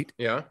I'm right.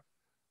 Yeah.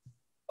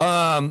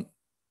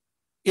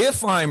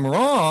 If I'm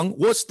wrong,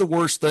 what's the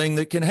worst thing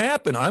that can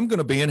happen? I'm going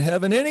to be in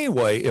heaven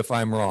anyway if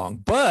I'm wrong.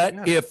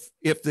 But Yeah.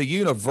 if the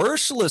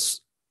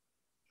universalists,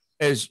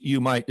 as you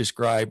might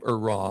describe, are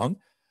wrong,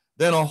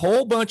 then a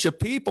whole bunch of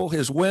people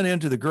has went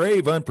into the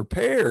grave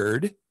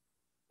unprepared.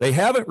 They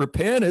haven't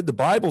repented. The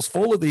Bible's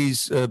full of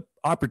these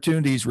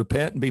opportunities: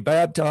 repent and be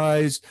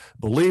baptized,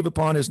 believe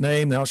upon his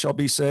name, thou shalt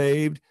be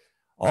saved.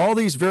 All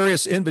these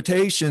various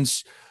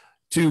invitations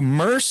to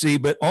mercy,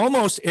 but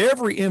almost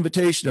every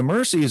invitation to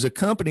mercy is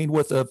accompanied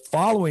with a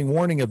following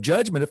warning of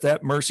judgment if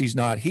that mercy is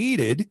not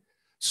heeded.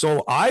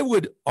 So I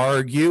would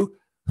argue,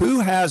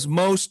 who has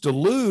most to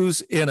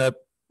lose in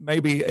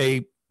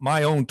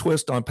my own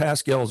twist on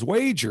Pascal's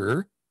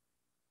wager?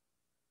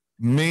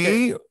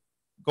 Me?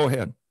 Go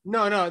ahead.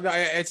 No,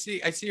 I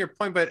see your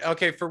point, but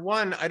okay, for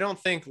one, I don't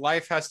think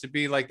life has to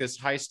be like this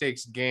high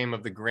stakes game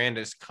of the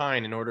grandest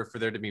kind in order for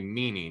there to be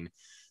meaning.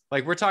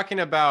 Like, we're talking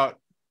about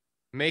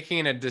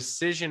making a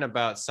decision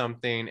about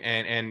something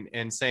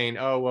and saying,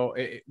 oh, well,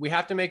 we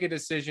have to make a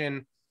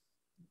decision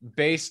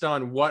based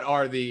on what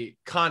are the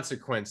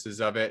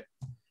consequences of it.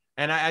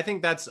 And I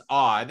think that's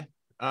odd.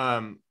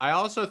 I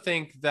also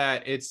think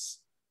that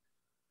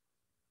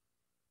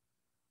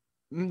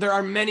there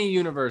are many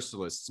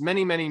universalists,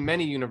 many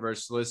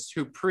universalists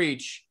who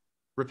preach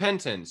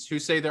repentance, who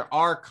say there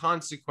are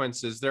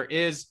consequences. There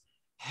is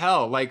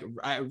hell. Like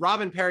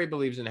Robin Perry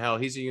believes in hell.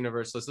 He's a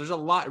universalist. There's a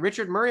lot.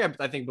 Richard Murray,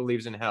 I think,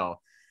 believes in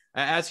hell.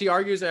 As he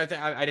argues,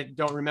 I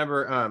don't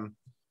remember.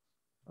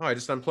 I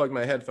just unplugged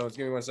my headphones.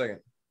 Give me 1 second.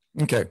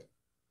 Okay.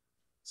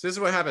 So this is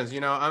what happens.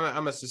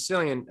 I'm a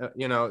Sicilian,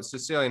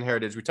 Sicilian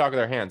heritage. We talk with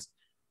our hands.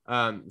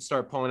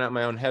 Start pulling out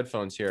my own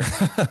headphones here.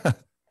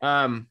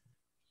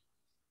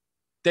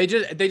 They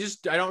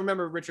just, I don't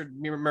remember Richard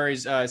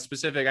Murray's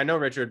specific. I know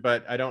Richard,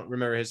 but I don't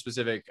remember his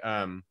specific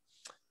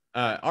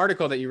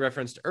article that you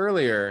referenced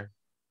earlier.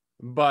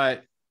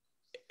 But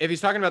if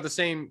he's talking about the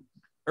same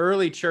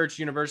early church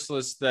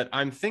universalists that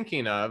I'm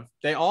thinking of,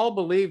 they all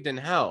believed in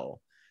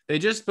hell. They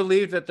just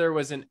believed that there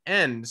was an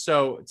end.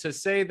 So to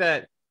say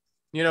that,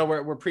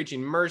 we're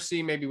preaching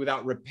mercy, maybe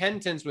without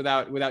repentance,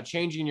 without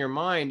changing your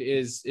mind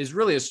is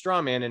really a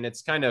straw man. And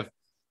it's kind of,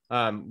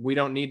 we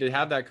don't need to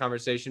have that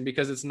conversation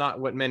because it's not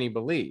what many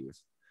believe.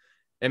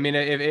 I mean,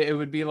 it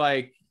would be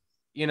like,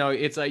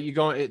 it's like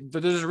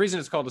there's a reason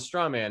it's called a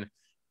straw man,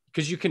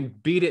 because you can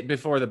beat it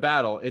before the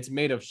battle. It's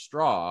made of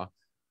straw,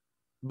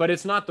 but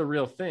it's not the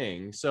real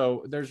thing.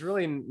 So there's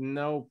really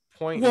no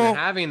point in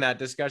having that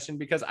discussion,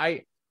 because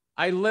I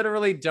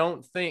literally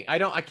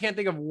I can't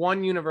think of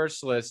one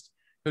universalist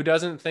who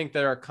doesn't think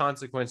there are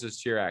consequences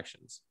to your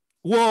actions.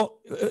 Well,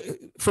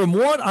 from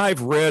what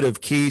I've read of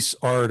Keith's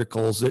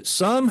articles, that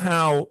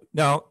somehow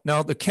now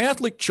the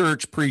Catholic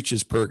Church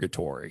preaches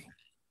purgatory,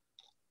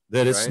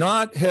 that it's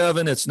not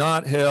heaven, it's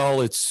not hell.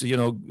 It's,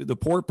 the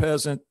poor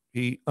peasant,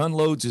 he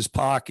unloads his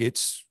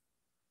pockets,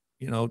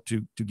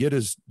 to get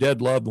his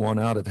dead loved one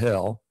out of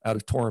hell, out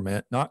of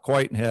torment, not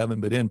quite in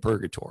heaven, but in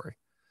purgatory.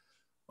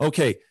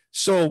 Okay.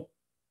 So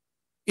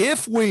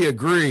if we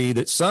agree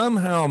that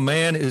somehow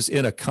man is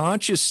in a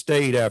conscious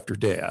state after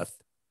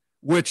death,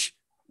 which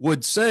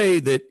would say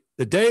that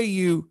the day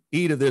you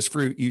eat of this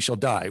fruit, you shall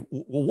die.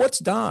 Well, what's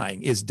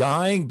dying? Is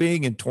dying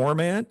being in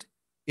torment?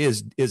 Well,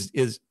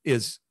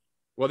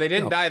 they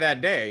didn't die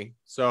that day,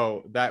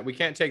 so that we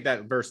can't take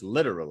that verse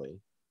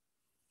literally.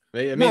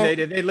 They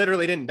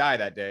literally didn't die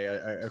that day,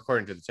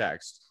 according to the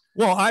text.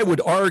 Well, I would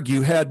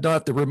argue, had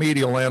not the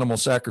remedial animal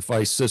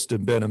sacrifice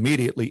system been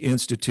immediately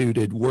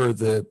instituted, were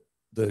the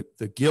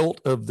guilt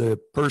of the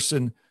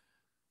person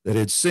that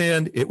had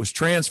sinned, it was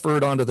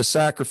transferred onto the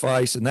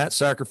sacrifice, and that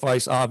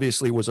sacrifice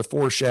obviously was a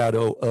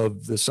foreshadow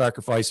of the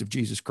sacrifice of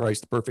Jesus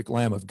Christ, the perfect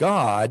Lamb of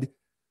God.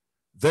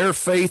 Their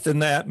faith in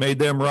that made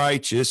them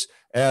righteous,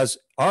 as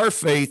our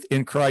faith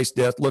in Christ's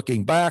death,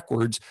 looking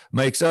backwards,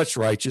 makes us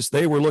righteous.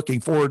 They were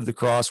looking forward to the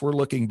cross. We're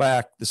looking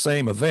back, the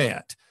same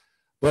event.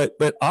 But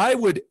I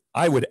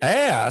would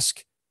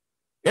ask,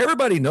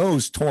 everybody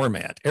knows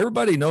torment.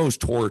 Everybody knows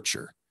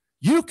torture.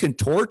 You can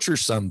torture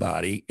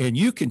somebody and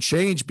you can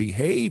change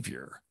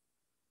behavior,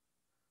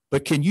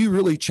 but can you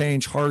really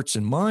change hearts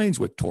and minds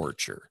with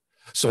torture?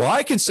 So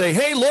I can say,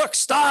 hey, look,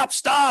 stop.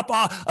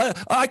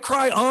 I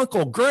cry,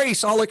 uncle,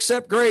 grace. I'll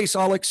accept grace.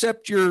 I'll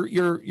accept your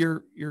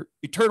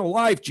eternal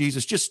life,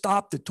 Jesus. Just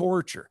stop the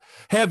torture.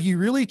 Have you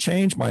really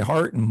changed my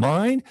heart and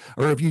mind,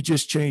 or have you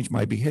just changed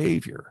my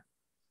behavior?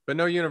 But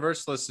no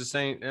universalist is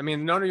saying,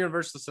 no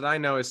universalist that I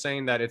know is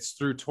saying that it's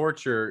through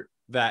torture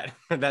that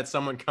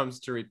someone comes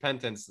to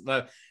repentance.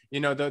 The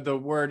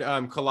word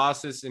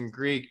kolossus in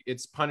Greek,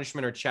 it's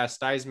punishment or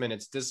chastisement,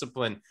 it's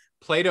discipline.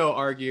 Plato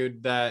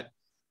argued that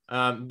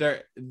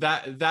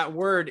that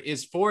word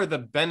is for the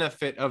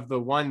benefit of the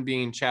one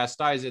being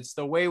chastised. It's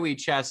the way we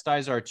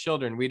chastise our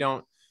children. We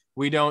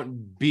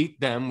don't beat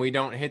them. We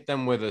don't hit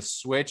them with a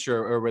switch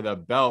or with a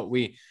belt.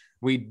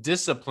 We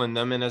discipline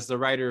them. And as the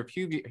writer of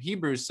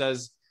Hebrews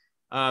says,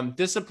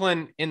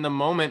 Discipline in the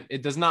moment,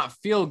 it does not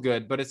feel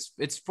good, but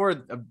it's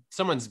for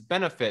someone's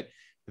benefit.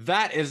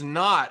 That is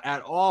not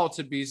at all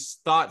to be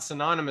thought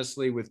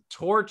synonymously with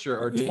torture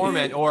or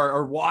torment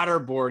or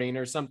waterboarding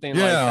or something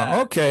like that.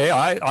 Yeah, okay,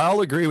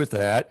 I'll agree with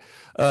that.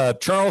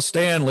 Charles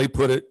Stanley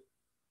put it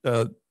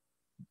the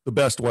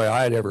best way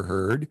I had ever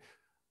heard.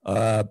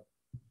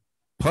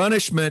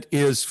 Punishment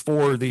is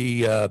for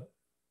the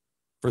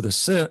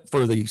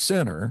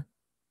sinner.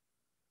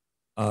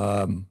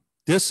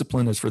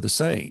 Discipline is for the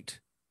saint.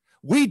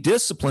 We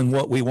discipline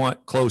what we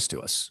want close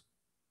to us.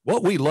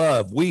 What we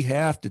love, we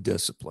have to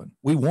discipline.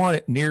 We want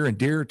it near and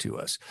dear to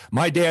us.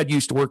 My dad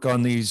used to work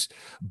on these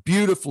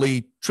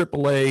beautifully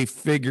AAA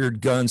figured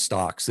gun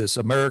stocks, this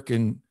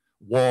American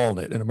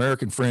walnut and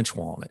American French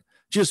walnut,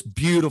 just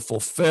beautiful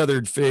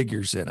feathered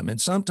figures in them.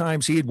 And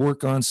sometimes he'd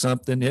work on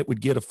something that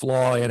would get a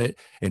flaw in it,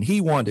 and he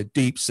wanted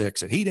to deep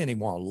six it. He didn't even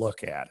want to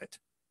look at it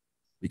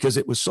because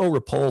it was so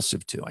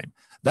repulsive to him.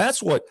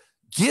 If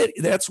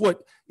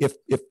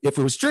it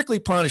was strictly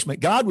punishment,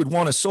 God would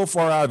want us so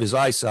far out of his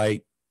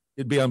eyesight,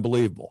 it'd be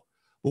unbelievable.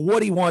 But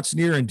what he wants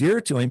near and dear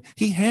to him,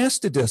 he has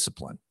to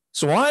discipline.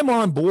 So I'm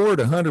on board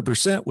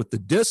 100% with the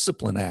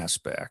discipline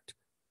aspect.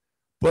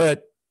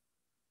 But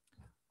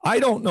I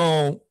don't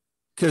know,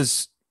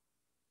 because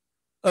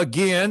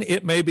again,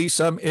 it may be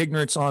some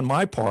ignorance on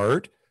my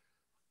part,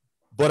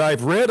 but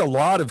I've read a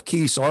lot of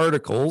Keith's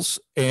articles,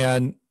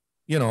 and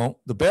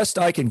the best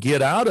I can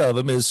get out of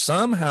them is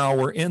somehow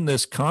we're in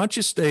this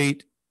conscious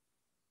state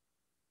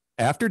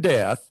after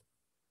death,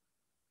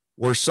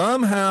 where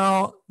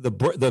somehow the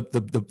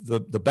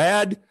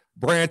bad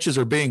branches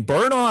are being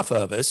burned off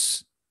of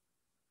us,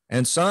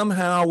 and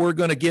somehow we're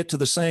going to get to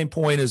the same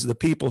point as the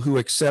people who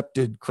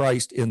accepted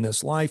Christ in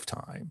this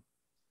lifetime.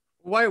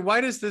 Why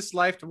does this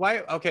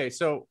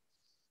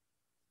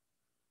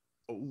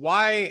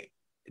why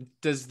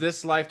does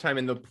this lifetime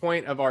and the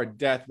point of our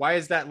death, why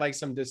is that like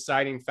some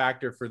deciding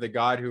factor for the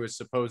God who is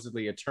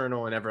supposedly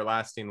eternal and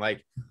everlasting?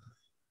 Like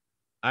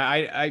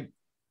I've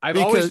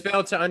always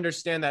failed to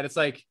understand that. It's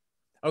like,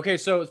 okay,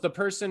 so the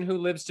person who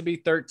lives to be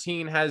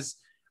 13 has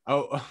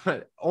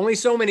only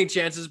so many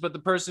chances, but the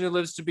person who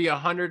lives to be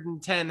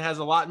 110 has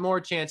a lot more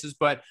chances.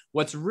 But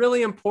what's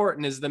really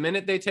important is the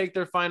minute they take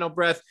their final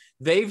breath,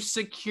 they've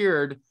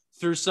secured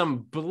through some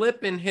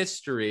blip in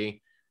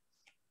history,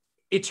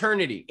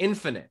 eternity,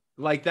 infinite.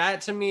 Like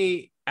that to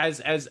me,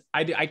 as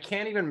I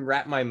can't even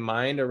wrap my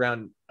mind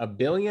around a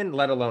billion,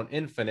 let alone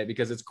infinite,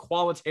 because it's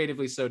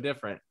qualitatively so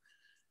different.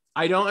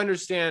 I don't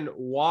understand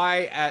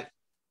why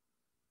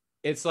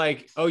it's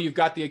like, oh, you've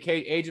got the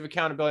age of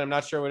accountability. I'm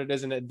not sure what it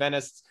is in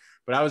Adventists,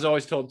 but I was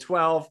always told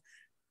 12.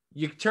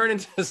 You turn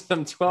into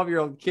some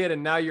 12-year-old kid,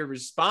 and now you're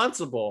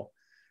responsible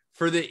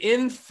for the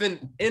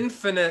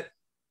infinite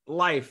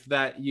life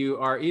that you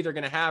are either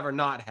going to have or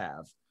not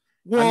have.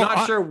 Well, I'm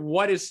not sure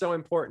what is so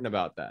important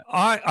about that.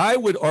 I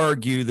would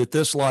argue that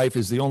this life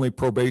is the only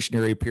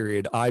probationary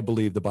period I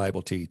believe the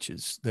Bible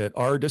teaches, that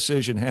our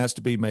decision has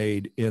to be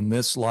made in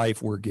this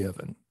life we're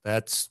given.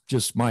 That's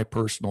just my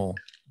personal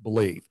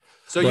belief.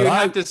 So you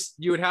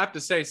would have to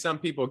say some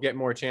people get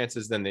more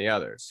chances than the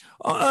others.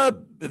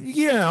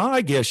 Yeah,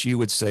 I guess you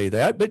would say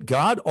that. But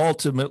God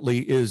ultimately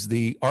is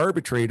the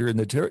arbitrator and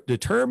the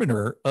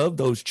determiner of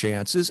those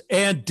chances.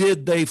 And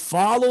did they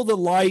follow the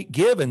light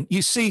given?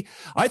 You see,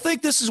 I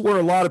think this is where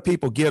a lot of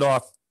people get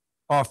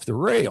off the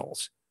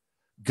rails.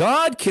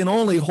 God can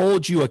only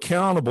hold you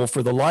accountable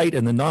for the light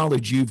and the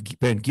knowledge you've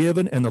been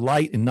given and the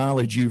light and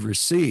knowledge you've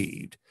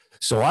received.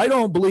 So I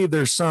don't believe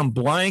there's some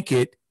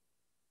blanket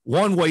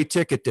one-way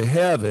ticket to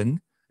heaven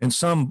and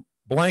some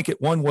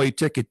blanket one-way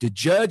ticket to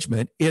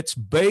judgment. It's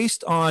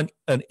based on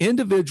an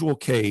individual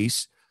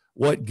case,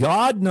 what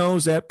God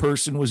knows that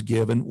person was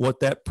given,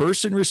 what that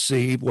person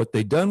received, what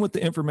they done with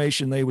the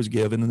information they was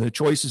given, and the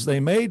choices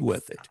they made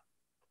with it.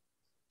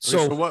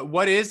 So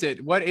what is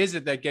it? What is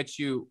it that gets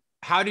you?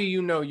 How do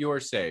you know you're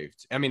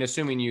saved? I mean,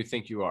 assuming you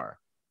think you are.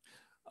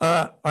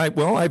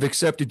 I've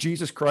accepted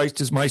Jesus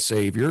Christ as my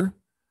Savior.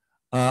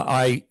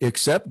 I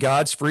accept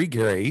God's free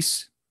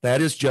grace. That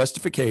is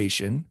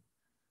justification.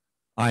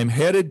 I'm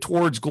headed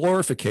towards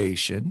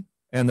glorification.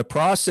 And the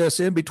process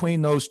in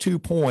between those 2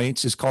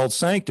 points is called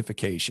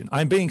sanctification.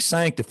 I'm being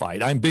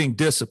sanctified. I'm being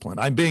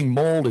disciplined. I'm being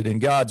molded in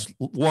God's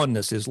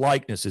oneness, his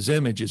likeness, his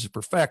image, his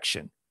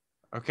perfection.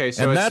 Okay.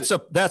 So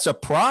that's a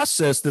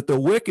process that the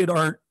wicked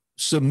aren't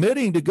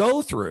submitting to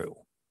go through.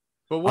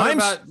 But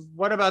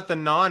what about the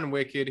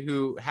non-wicked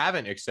who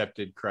haven't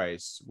accepted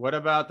Christ? What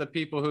about the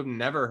people who've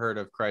never heard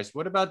of Christ?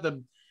 What about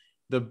the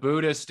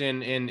Buddhist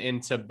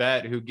in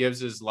Tibet who gives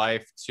his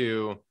life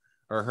to,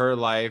 or her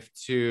life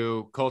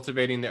to,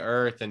 cultivating the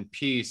earth and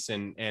peace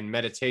and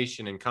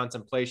meditation and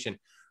contemplation,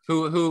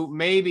 who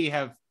maybe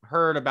have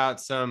heard about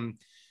some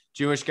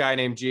Jewish guy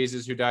named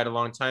Jesus who died a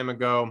long time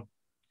ago,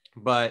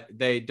 but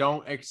they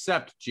don't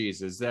accept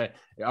Jesus?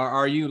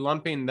 Are you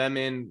lumping them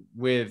in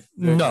with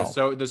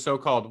the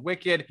so-called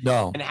wicked?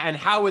 No. And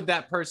how would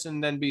that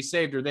person then be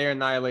saved? Or they're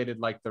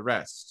annihilated like the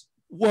rest?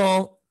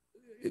 Well,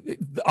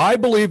 I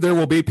believe there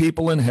will be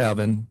people in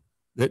heaven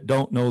that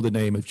don't know the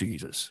name of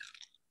Jesus.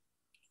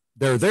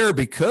 they're there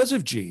because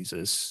of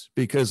Jesus,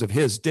 because of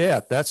his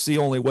death. That's the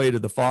only way to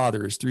the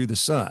Father is through the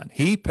Son.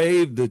 He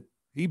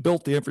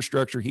built the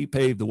infrastructure. He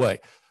paved the way.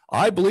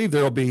 I believe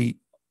there'll be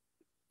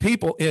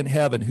people in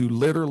heaven who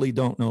literally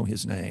don't know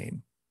his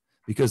name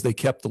because they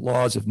kept the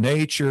laws of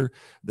nature.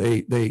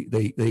 They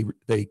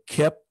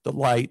kept the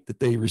light that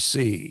they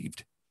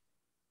received.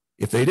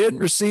 If they didn't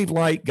receive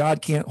light,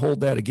 God can't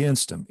hold that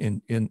against them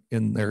in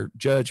their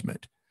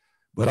judgment.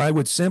 But I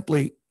would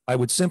simply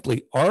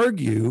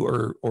argue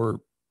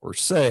or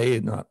say,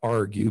 and not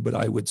argue, but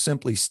I would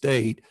simply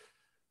state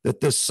that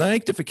this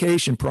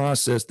sanctification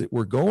process that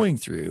we're going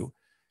through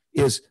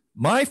is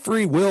my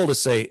free will to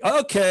say,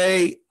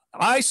 okay,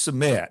 I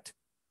submit.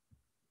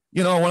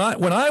 You know,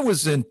 when I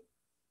was in,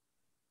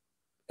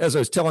 as I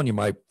was telling you,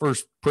 my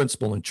first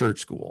principal in church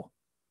school,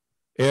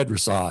 Ed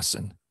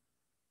Rassassen,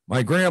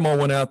 my grandma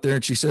went out there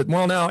and she said,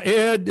 well, now,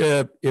 Ed,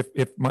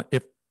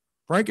 if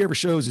Frank ever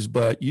shows his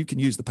butt, you can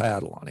use the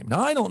paddle on him.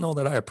 Now, I don't know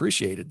that I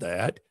appreciated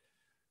that,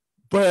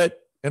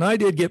 and I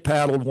did get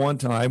paddled one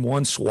time,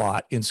 one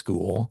swat in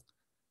school.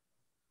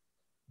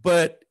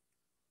 But,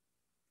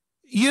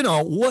 you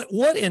know,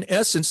 what in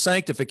essence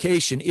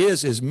sanctification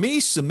is me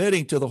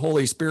submitting to the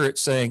Holy Spirit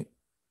saying,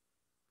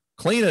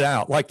 clean it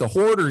out. Like the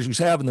hoarders who's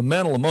having the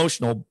mental,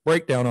 emotional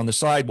breakdown on the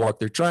sidewalk.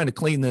 They're trying to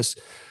clean this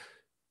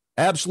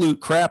absolute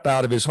crap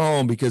out of his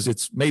home because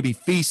it's maybe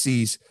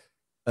feces,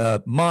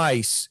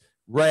 mice,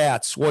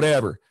 rats,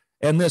 whatever.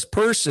 And this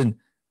person,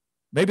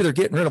 maybe they're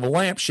getting rid of a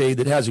lampshade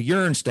that has a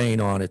urine stain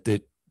on it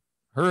that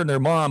her and their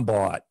mom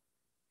bought.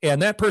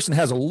 And that person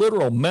has a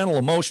literal mental,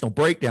 emotional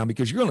breakdown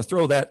because you're going to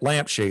throw that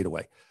lampshade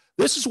away.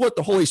 This is what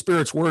the Holy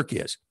Spirit's work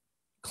is.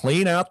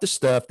 Clean out the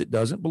stuff that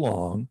doesn't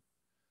belong.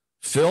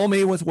 Fill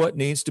me with what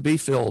needs to be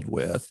filled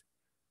with.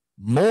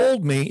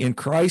 Mold me in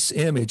Christ's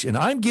image, and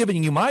I'm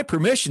giving you my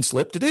permission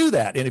slip to do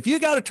that. And if you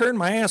got to turn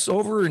my ass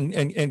over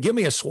and give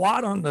me a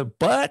swat on the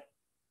butt,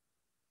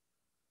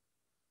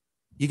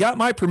 you got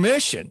my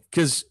permission,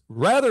 because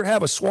rather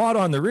have a swat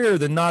on the rear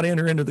than not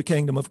enter into the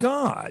kingdom of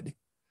God.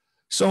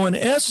 So in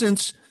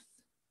essence,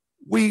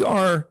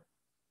 we're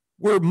going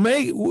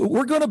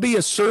to be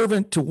a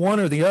servant to one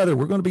or the other.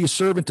 We're going to be a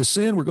servant to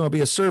sin. We're going to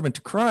be a servant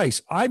to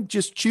Christ. I'm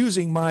just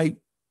choosing my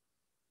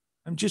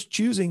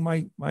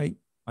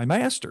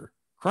master,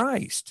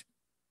 Christ.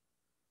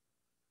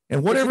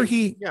 And whatever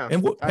he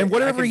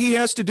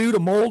has to do to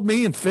mold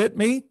me and fit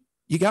me,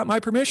 you got my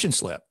permission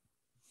slip.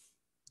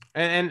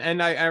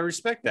 And I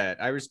respect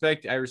that. I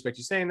respect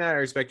you saying that. I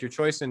respect your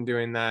choice in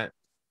doing that.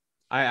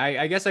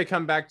 I guess I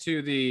come back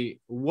to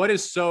what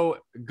is so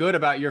good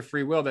about your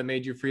free will that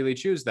made you freely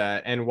choose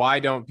that, and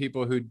why don't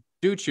people who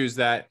do choose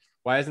that,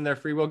 why isn't their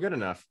free will good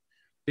enough?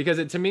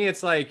 Because to me,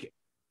 it's like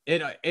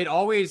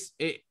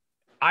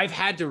I've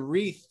had to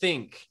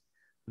rethink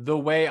the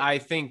way I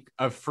think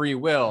of free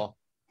will,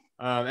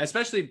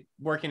 especially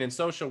working in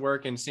social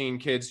work and seeing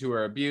kids who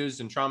are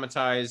abused and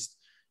traumatized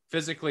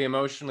physically,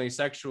 emotionally,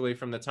 sexually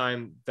from the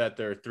time that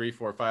they're 3,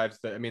 4, 5.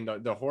 I mean,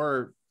 the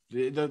horror,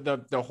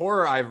 the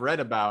horror I've read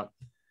about,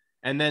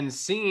 and then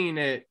seeing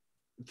it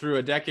through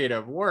a decade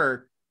of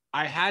work,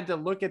 I had to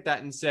look at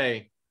that and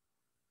say,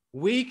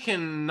 we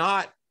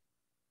cannot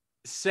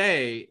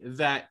say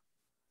that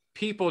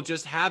people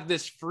just have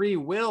this free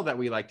will that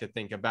we like to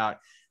think about.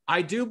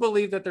 I do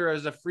believe that there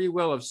is a free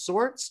will of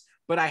sorts,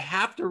 but I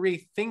have to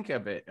rethink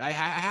of it. I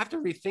have to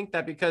rethink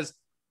that because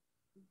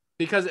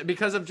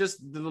of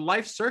just the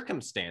life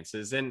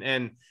circumstances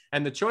and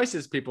the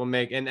choices people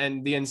make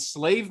and the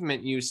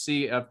enslavement you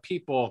see of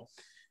people.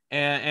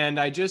 And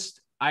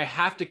I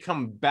have to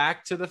come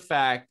back to the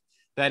fact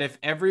that if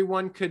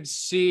everyone could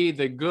see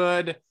the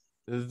good,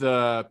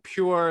 the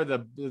pure,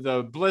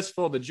 the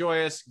blissful, the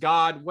joyous,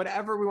 God,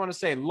 whatever we want to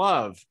say,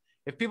 love,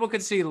 if people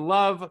could see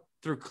love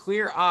through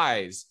clear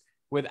eyes,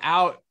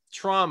 without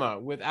trauma,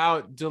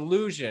 without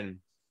delusion,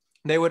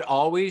 they would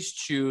always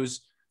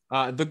choose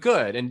the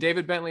good. And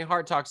David Bentley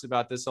Hart talks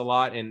about this a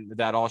lot in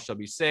That All Shall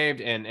Be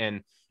Saved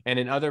and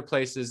in other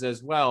places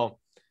as well.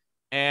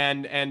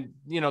 And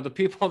you know, the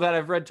people that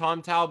I've read,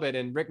 Tom Talbot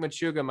and Rick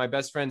Machuga, my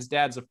best friend's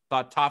dad's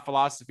taught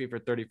philosophy for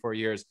 34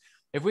 years.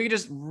 If we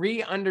just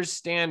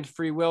re-understand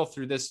free will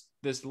through this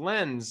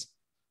lens,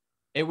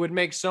 it would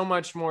make so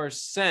much more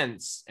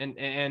sense.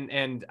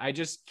 And I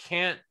just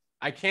can't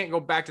go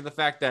back to the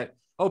fact that,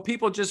 oh,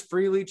 people just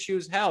freely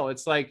choose hell.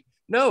 It's like,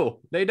 no,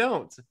 they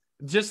don't.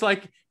 Just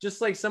like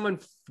someone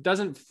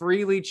doesn't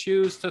freely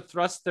choose to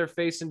thrust their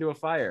face into a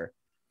fire.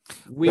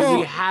 We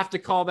have to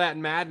call that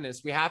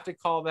madness. We have to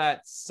call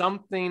that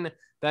something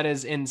that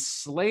is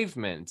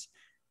enslavement.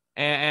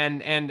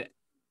 And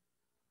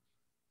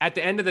at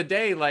the end of the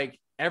day, like,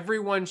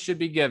 everyone should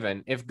be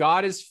given. If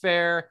God is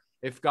fair,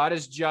 if God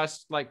is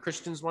just, like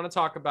Christians want to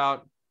talk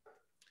about,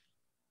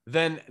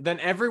 then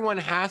everyone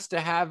has to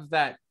have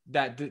that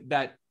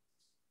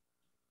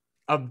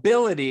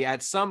ability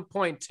at some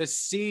point to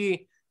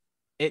see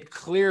it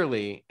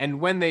clearly. And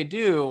when they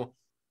do,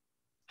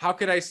 how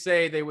could I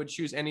say they would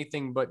choose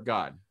anything but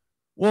God?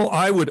 Well,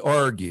 I would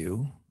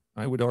argue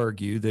I would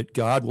argue that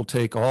God will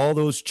take all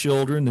those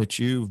children that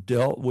you've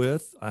dealt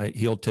with.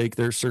 He'll take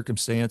their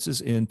circumstances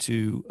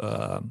into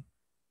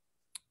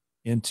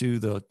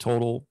the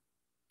total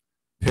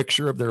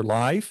picture of their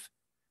life.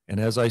 And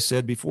as I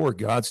said before,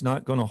 God's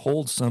not going to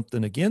hold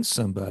something against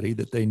somebody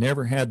that they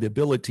never had the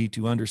ability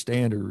to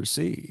understand or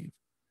receive.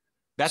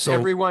 That's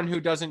everyone who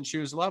doesn't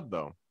choose love,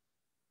 though.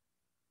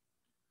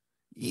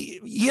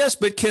 Yes,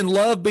 but can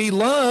love be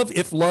love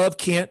if love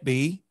can't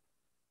be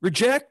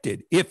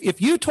rejected?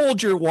 If you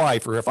told your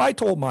wife, or if I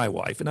told my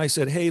wife and I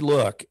said, hey,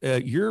 look,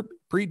 you're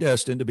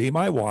predestined to be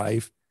my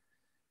wife,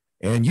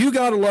 and you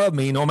got to love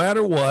me no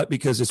matter what,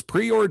 because it's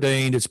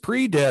preordained, it's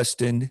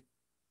predestined.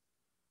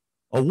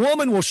 A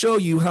woman will show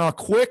you how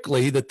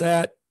quickly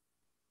that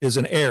is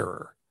an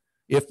error.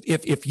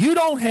 If you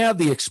don't have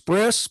the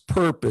express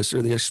purpose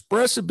or the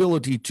express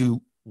ability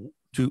to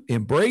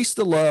embrace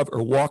the love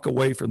or walk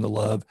away from the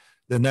love,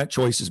 then that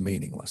choice is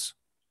meaningless.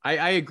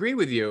 I agree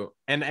with you.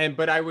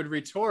 But I would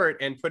retort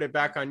and put it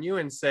back on you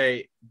and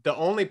say, the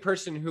only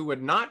person who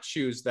would not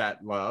choose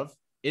that love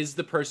is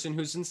the person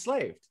who's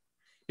enslaved,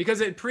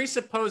 because it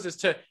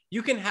presupposes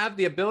you can have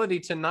the ability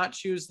to not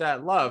choose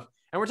that love.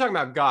 And we're talking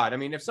about God. I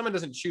mean, if someone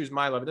doesn't choose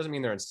my love, it doesn't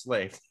mean they're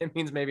enslaved. It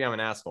means maybe I'm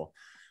an asshole.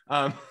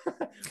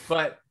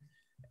 But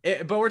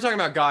we're talking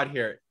about God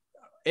here.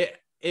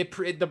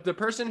 The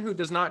person who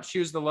does not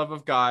choose the love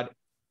of God,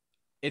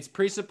 it's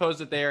presupposed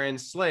that they are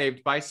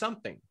enslaved by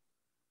something.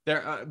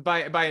 They're by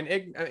an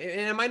and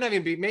it might not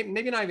even be,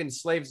 maybe not even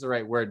enslaved is the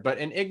right word, but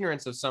an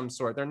ignorance of some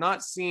sort. They're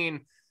not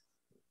seeing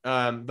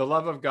the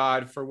love of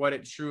God for what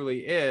it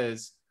truly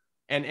is,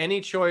 and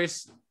any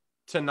choice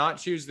to not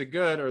choose the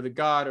good or the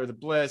God or the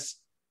bliss,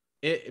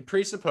 it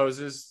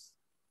presupposes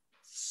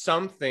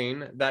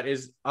something that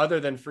is other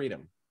than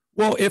freedom.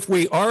 Well, if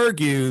we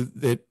argue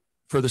that,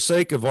 for the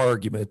sake of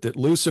argument, that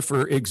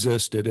Lucifer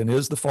existed and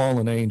is the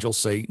fallen angel,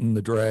 Satan,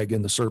 the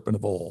dragon, the serpent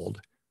of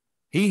old,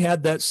 he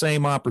had that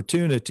same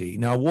opportunity.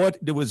 Now, what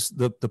was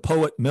the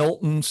poet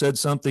Milton said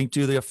something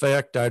to the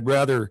effect, I'd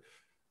rather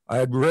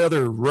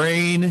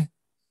reign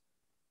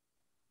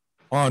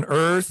on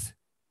earth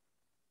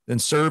than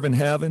serve in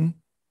heaven.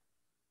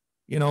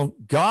 You know,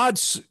 God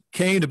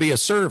came to be a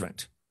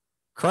servant.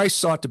 Christ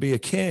sought to be a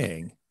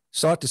king,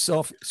 sought to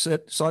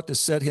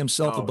set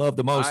himself above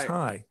the Most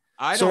High.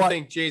 I don't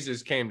think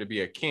Jesus came to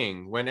be a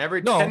king.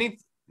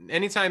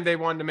 Anytime they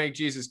wanted to make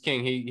Jesus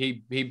king,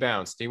 he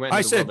bounced. He went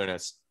into the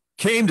wilderness.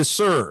 Came to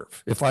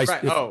serve.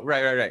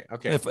 Right.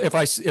 Okay. If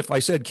I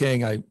said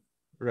king,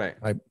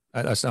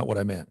 that's not what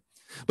I meant.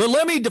 But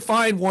let me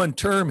define one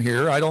term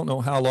here. I don't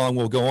know how long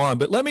we'll go on,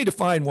 but let me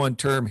define one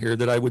term here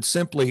that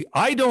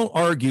I don't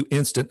argue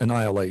instant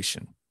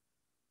annihilation,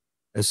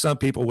 as some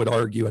people would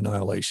argue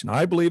annihilation.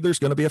 I believe there's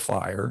going to be a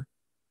fire.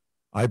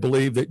 I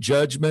believe that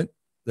judgment,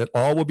 that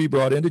all will be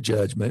brought into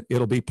judgment.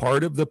 It'll be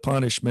part of the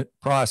punishment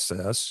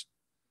process.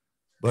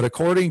 But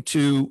according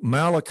to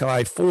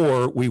Malachi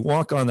 4, we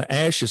walk on the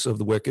ashes of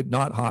the wicked,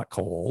 not hot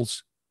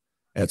coals.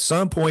 At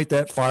some point,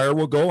 that fire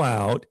will go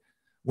out.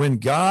 When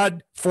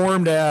God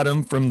formed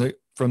Adam from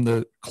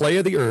the clay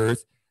of the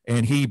earth,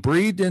 and he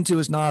breathed into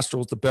his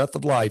nostrils the breath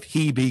of life,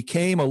 he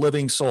became a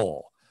living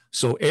soul.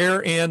 So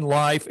air in,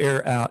 life,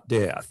 air out,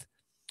 death.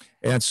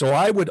 And so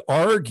I would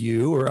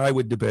argue, or I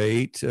would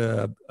debate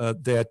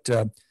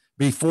that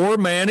before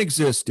man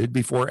existed,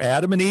 before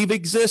Adam and Eve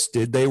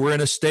existed, they were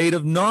in a state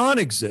of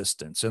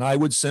non-existence. And I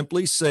would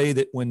simply say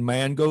that when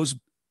man goes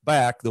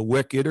back, the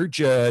wicked are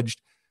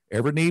judged,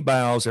 every knee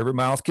bows, every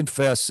mouth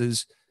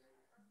confesses,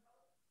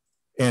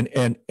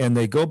 and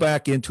they go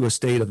back into a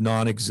state of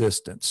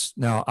non-existence.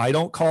 Now, I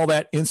don't call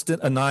that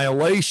instant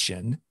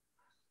annihilation,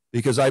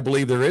 because I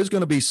believe there is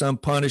going to be some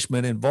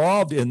punishment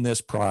involved in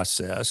this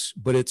process,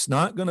 but it's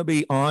not going to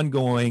be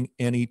ongoing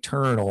and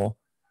eternal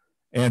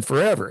and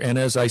forever. And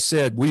as I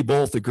said, we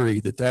both agree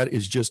that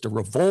is just a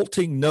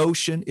revolting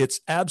notion. It's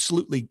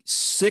absolutely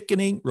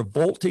sickening,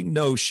 revolting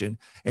notion,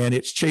 and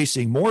it's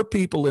chasing more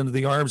people into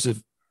the arms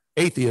of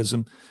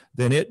atheism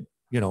than it,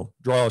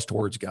 draws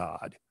towards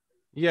God.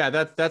 Yeah,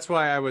 that's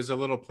why I was a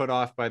little put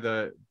off by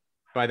the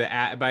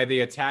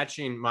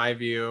attaching my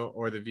view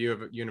or the view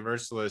of a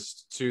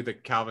Universalist to the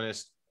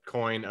Calvinist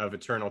coin of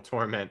eternal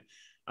torment,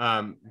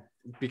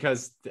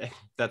 because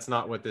that's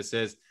not what this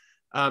is.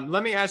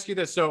 Let me ask you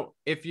this. So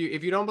if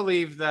you don't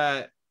believe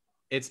that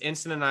it's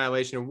instant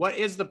annihilation, what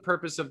is the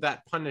purpose of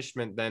that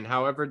punishment then,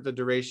 however the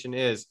duration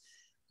is?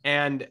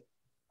 And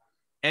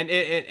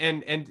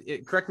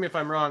correct me if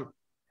I'm wrong,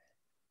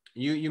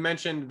 you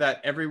mentioned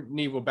that every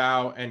knee will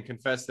bow and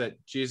confess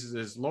that Jesus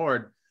is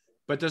Lord,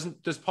 but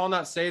does Paul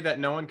not say that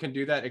no one can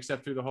do that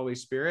except through the Holy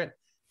Spirit?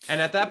 And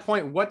at that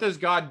point, what does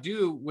God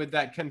do with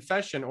that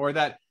confession? Or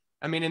that,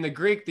 I mean, in the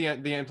Greek, the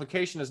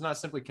implication is not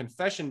simply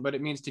confession, but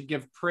it means to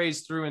give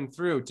praise through and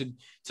through,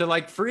 to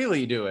like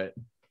freely do it.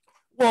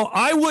 Well,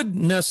 I wouldn't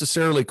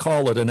necessarily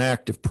call it an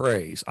act of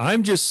praise.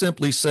 I'm just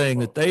simply saying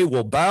that they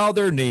will bow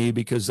their knee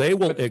because they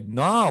will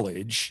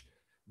acknowledge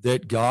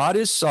that God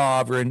is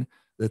sovereign,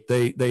 that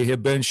they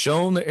have been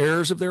shown the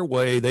errors of their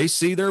way. They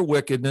see their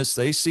wickedness.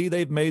 They see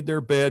they've made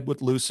their bed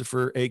with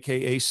Lucifer,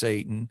 aka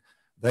Satan.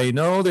 They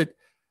know that.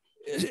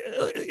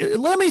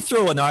 Let me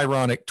throw an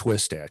ironic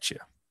twist at you.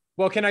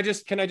 Well, can I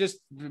just,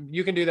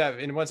 you can do that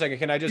in 1 second.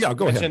 Can I just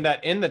mention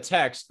that in the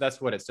text,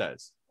 that's what it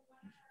says.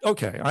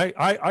 Okay.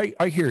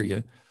 I hear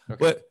you, okay.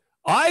 But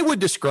I would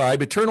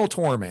describe eternal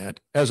torment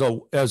as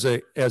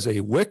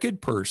a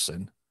wicked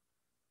person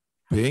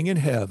being in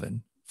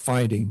heaven,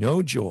 finding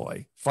no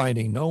joy,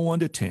 finding no one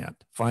to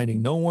tempt,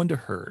 finding no one to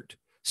hurt,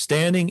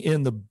 standing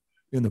in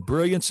the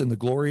brilliance and the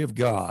glory of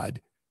God.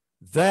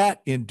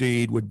 That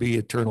indeed would be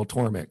eternal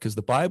torment, because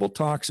the Bible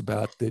talks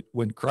about that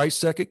when Christ's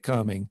second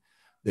coming,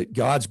 that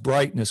God's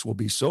brightness will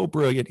be so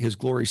brilliant, his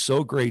glory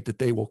so great, that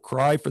they will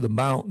cry for the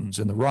mountains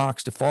and the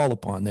rocks to fall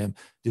upon them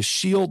to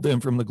shield them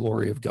from the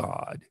glory of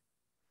God.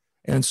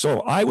 And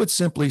so I would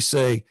simply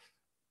say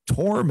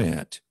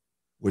torment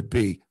would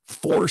be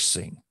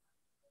forcing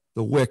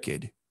the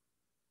wicked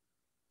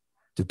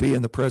to be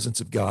in the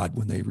presence of God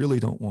when they really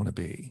don't want to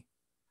be.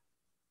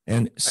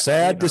 And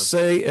sad to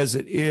say as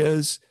it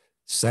is,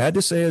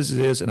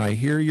 and I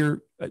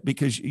hear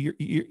because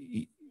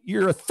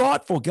you're a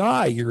thoughtful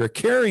guy. You're a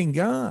caring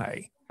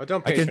guy. Oh,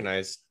 don't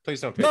patronize.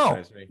 Please don't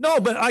patronize me. No,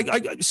 but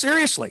I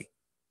seriously,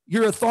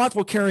 you're a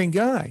thoughtful, caring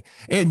guy.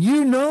 And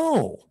you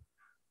know,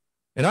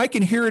 and I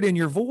can hear it in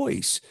your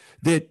voice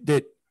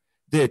that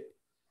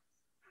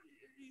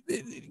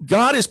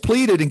God has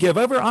pleaded and give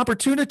every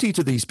opportunity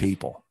to these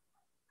people.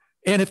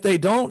 And if they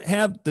don't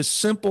have the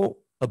simple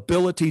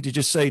ability to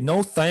just say,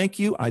 no, thank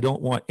you, I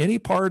don't want any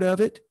part of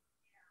it,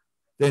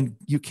 then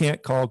you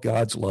can't call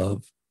God's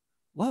love.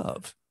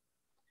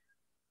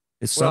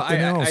 It's something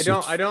else.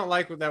 I don't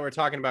like that we're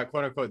talking about,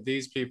 quote unquote,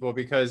 these people,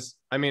 because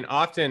I mean,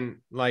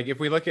 often, like if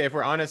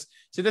we're honest,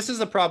 so this is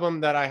the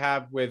problem that I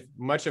have with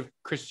much of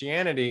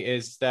Christianity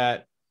is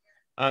that,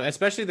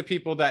 especially the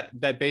people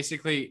that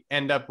basically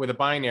end up with a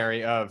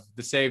binary of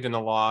the saved and the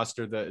lost,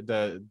 or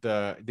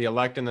the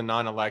elect and the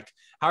non-elect,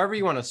 however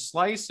you want to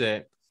slice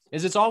it,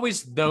 is it's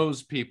always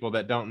those people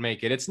that don't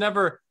make it. It's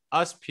never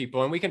us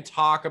people. And we can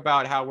talk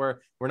about how we're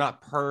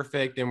not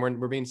perfect and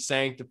we're being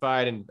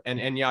sanctified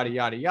and yada,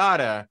 yada,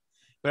 yada.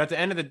 But at the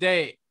end of the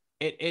day,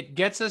 it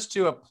gets us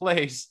to a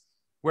place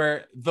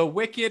where the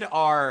wicked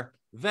are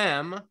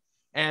them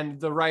and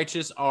the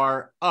righteous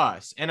are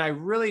us. And I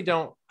really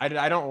don't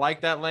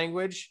like that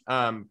language.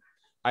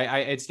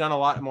 It's done a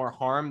lot more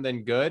harm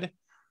than good.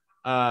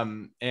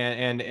 But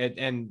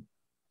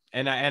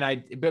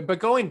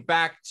going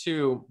back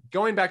to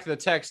the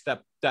text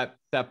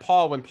that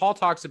Paul, when Paul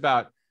talks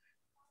about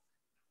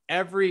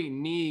every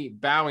knee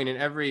bowing and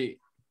every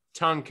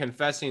tongue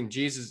confessing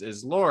Jesus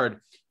is Lord,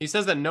 he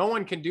says that no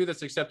one can do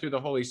this except through the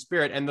Holy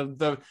Spirit. And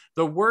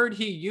the word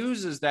he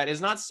uses that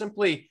is not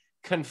simply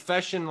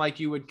confession like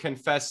you would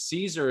confess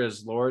Caesar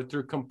as Lord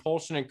through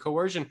compulsion and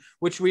coercion,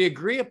 which we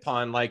agree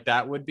upon, like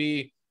that wouldn't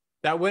be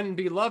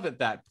love at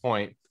that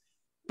point.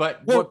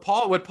 But what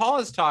Paul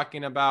is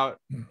talking about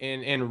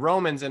in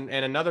Romans and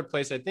another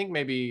place, I think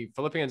maybe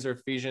Philippians or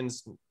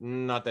Ephesians,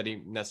 not that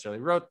he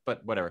necessarily wrote,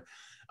 but whatever,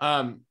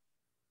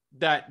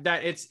 that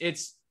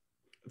it's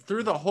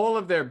through the whole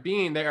of their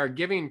being, they are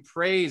giving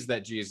praise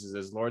that Jesus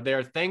is Lord. They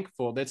are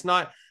thankful. They're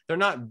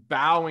not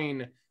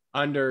bowing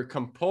under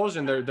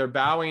compulsion. They're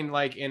bowing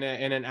like in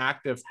an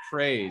act of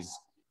praise.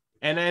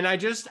 And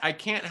I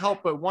can't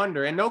help but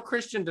wonder, and no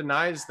Christian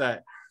denies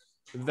that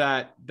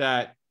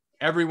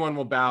everyone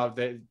will bow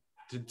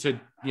to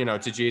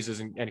Jesus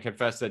and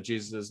confess that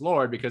Jesus is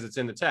Lord because it's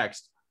in the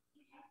text.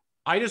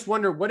 I just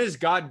wonder, what does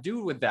God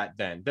do with that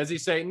then? Does he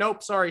say,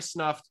 nope, sorry,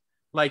 snuffed,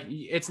 like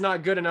it's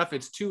not good enough,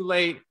 it's too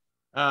late,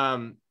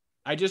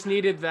 I just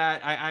needed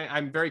that,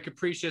 I'm very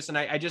capricious and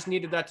I just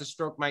needed that to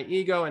stroke my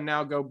ego, and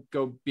now go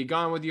be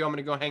gone with you, I'm going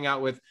to go hang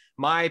out with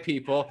my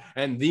people,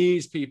 and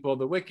these people,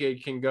 the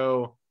wicked, can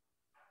go,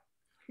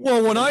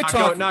 well, when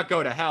not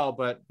go to hell,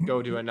 but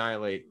go to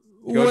annihilate,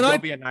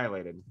 be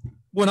annihilated.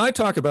 When I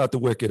talk about the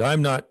wicked,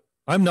 I'm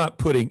not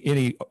putting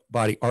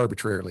anybody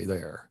arbitrarily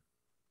there.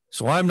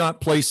 So I'm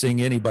not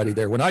placing anybody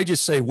there. When I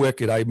just say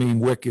wicked, I mean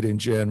wicked in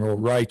general.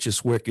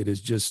 Righteous wicked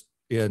is just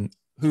in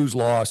who's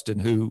lost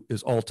and who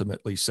is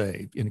ultimately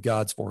saved in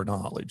God's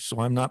foreknowledge. So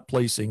I'm not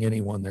placing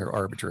anyone there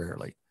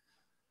arbitrarily.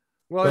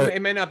 Well,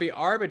 it may not be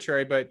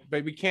arbitrary, but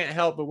we can't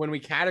help but when we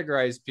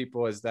categorize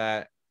people as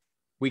that,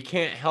 we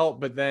can't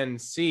help but then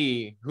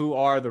see who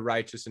are the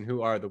righteous and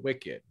who are the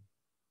wicked.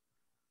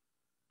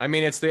 I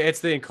mean, it's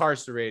the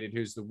incarcerated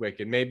who's the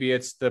wicked. Maybe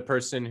it's the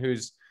person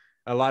who's,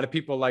 a lot of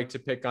people like to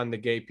pick on the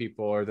gay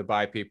people or the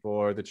bi people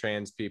or the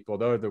trans people.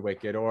 They're the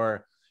wicked.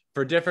 Or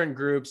for different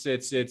groups,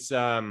 it's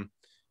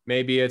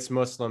maybe it's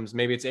Muslims,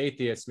 maybe it's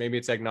atheists, maybe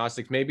it's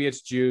agnostics, maybe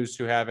it's Jews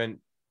who haven't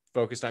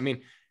focused. I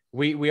mean,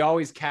 we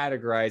always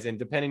categorize, and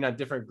depending on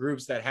different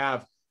groups that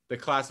have the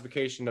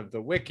classification of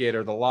the wicked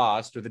or the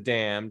lost or the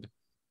damned.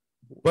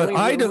 But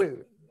I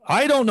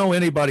don't know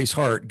anybody's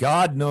heart.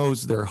 God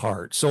knows their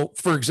heart. So,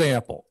 for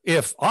example,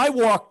 if I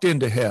walked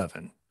into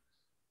heaven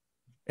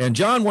and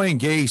John Wayne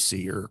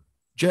Gacy or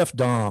Jeff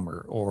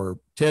Dahmer or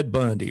Ted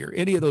Bundy or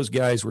any of those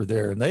guys were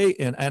there. And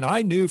and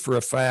I knew for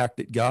a fact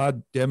that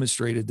God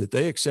demonstrated that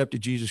they accepted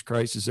Jesus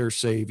Christ as their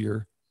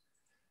Savior.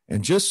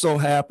 And just so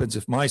happens,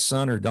 if my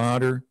son or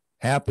daughter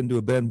happened to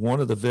have been one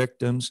of the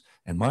victims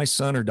and my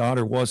son or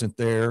daughter wasn't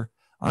there,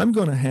 I'm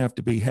going to have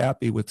to be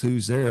happy with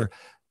who's there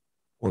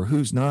or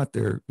who's not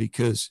there,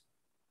 because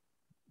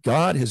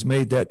God has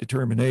made that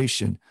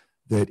determination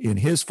that in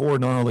his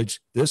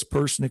foreknowledge, this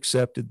person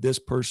accepted, this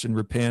person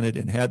repented,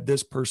 and had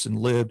this person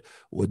lived,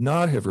 would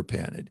not have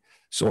repented.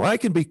 So I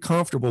can be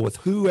comfortable with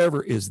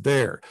whoever is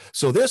there.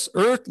 So this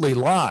earthly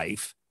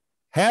life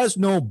has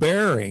no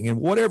bearing, and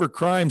whatever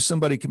crime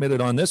somebody committed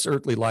on this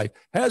earthly life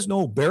has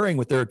no bearing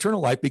with their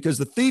eternal life, because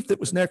the thief that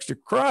was next to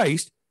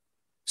Christ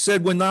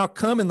said, when thou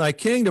come in thy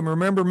kingdom,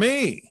 remember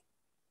me.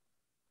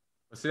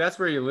 See, that's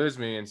where you lose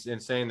me in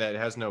saying that it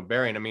has no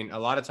bearing. I mean, a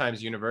lot of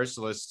times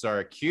Universalists are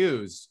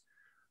accused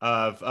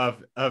of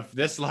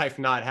this life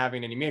not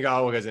having any meaning.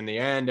 Oh, because in the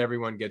end,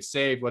 everyone gets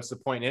saved. What's the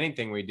point in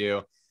anything we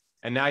do?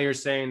 And now you're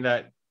saying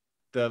that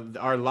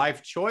our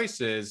life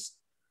choices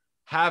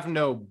have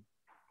no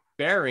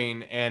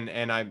bearing,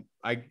 and I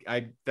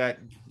that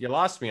you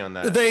lost me on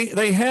that.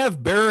 They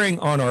have bearing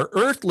on our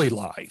earthly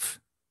life.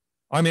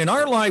 I mean,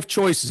 our life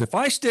choices. If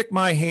I stick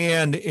my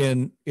hand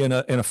in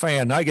a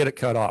fan and I get it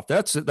cut off,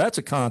 that's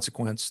a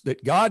consequence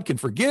that God can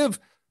forgive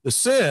the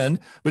sin,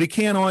 but he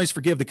can't always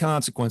forgive the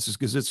consequences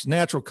because it's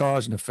natural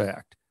cause and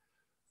effect.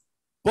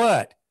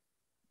 But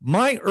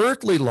my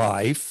earthly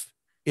life,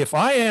 if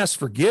I ask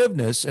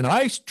forgiveness and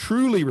I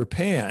truly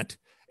repent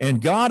and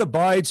God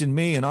abides in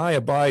me and I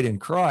abide in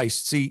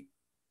Christ, see,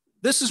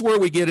 this is where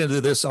we get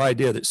into this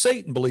idea that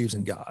Satan believes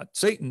in God.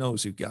 Satan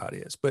knows who God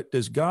is, but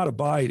does God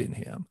abide in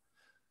him?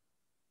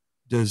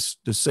 Does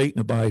Satan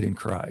abide in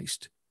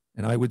Christ?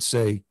 And I would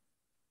say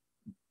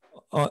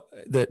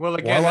that well,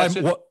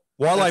 again,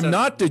 while I'm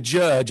not the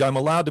judge, I'm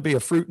allowed to be a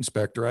fruit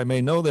inspector. I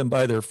may know them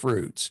by their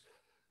fruits.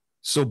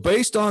 So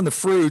based on the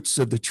fruits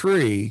of the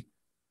tree,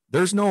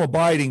 there's no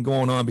abiding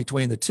going on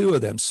between the two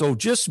of them. So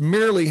just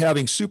merely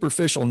having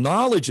superficial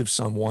knowledge of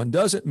someone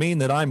doesn't mean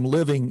that I'm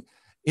living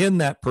in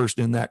that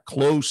person, in that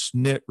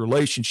close-knit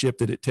relationship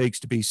that it takes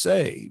to be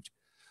saved.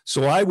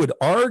 So I would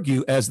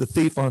argue, as the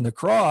thief on the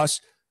cross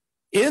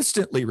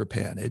instantly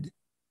repented,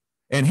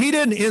 and he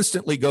didn't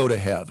instantly go to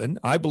heaven.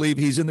 I believe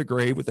he's in the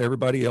grave with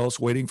everybody else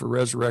waiting for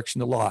resurrection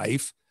to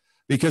life,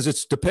 because it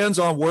depends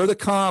on where the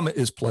comma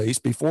is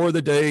placed before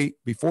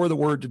the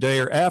word today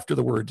or after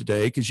the word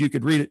today, because you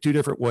could read it two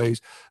different ways.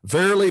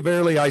 Verily,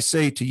 verily, I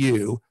say to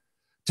you,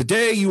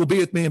 today you will be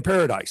with me in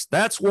paradise.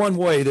 That's one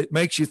way that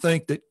makes you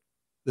think that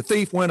the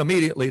thief went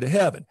immediately to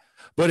heaven.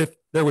 But if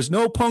there was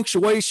no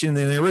punctuation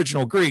in the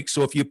original Greek,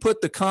 so if you put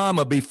the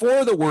comma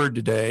before the word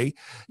today,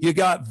 you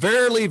got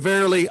verily,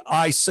 verily,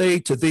 I say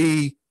to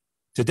thee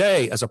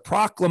today as a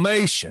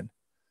proclamation,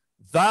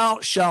 thou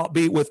shalt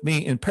be with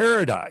me in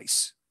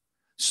paradise.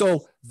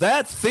 So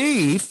that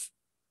thief,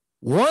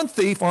 one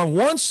thief on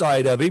one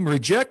side of him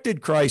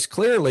rejected Christ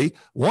clearly,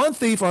 one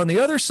thief on the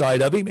other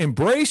side of him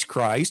embraced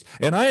Christ,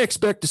 and I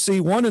expect to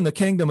see one in the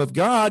kingdom of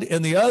God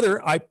and the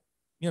other,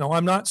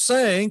 I'm not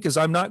saying, because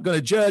I'm not going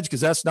to judge,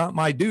 because that's not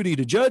my duty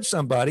to judge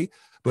somebody,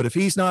 but if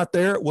he's not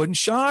there, it wouldn't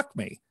shock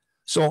me.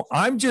 So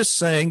I'm just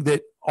saying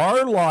that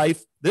our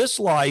life, this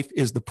life,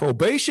 is the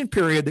probation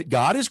period that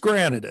God has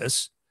granted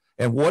us,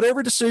 and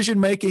whatever decision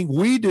making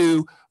we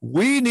do,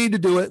 we need to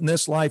do it in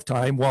this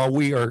lifetime while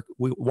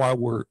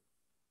we're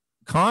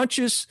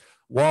conscious,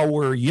 while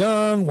we're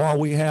young, while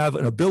we have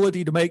an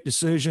ability to make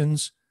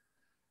decisions.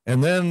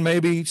 And then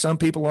maybe some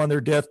people on their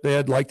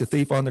deathbed, like the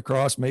thief on the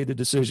cross, made the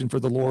decision for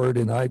the Lord,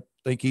 and I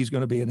think he's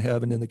going to be in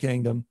heaven in the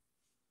kingdom.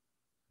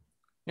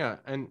 Yeah,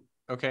 and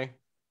okay,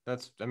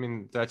 that's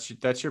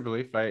your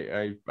belief.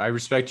 I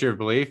respect your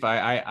belief.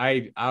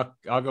 I'll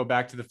go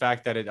back to the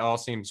fact that it all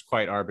seems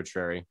quite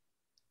arbitrary.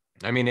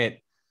 I mean,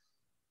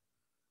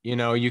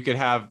 you could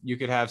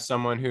have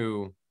someone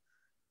who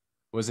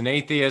was an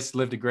atheist,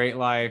 lived a great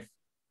life,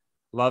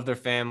 loved their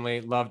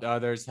family, loved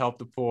others, helped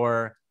the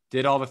poor,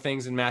 did all the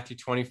things in Matthew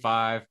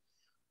 25,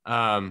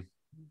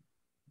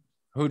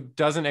 who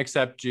doesn't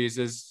accept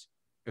Jesus,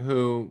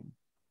 who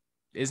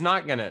is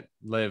not going to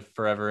live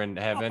forever in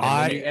heaven.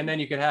 And then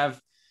you could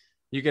have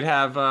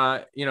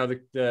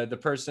the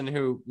person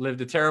who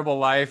lived a terrible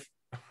life,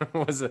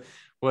 was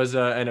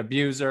an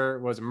abuser,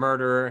 was a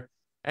murderer,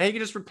 and he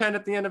could just repent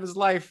at the end of his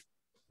life,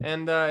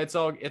 and it's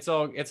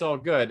all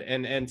good.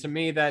 And to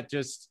me, that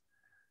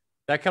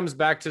comes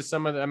back to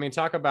some of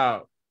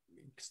the,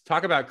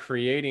 talk about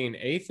creating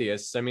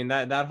atheists. I mean,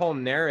 that whole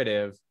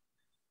narrative,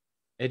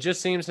 it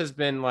just seems has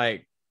been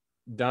like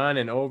done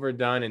and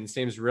overdone, and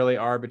seems really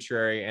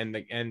arbitrary, and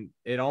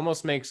it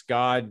almost makes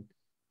God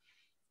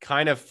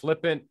kind of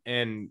flippant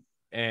and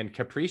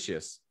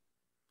capricious.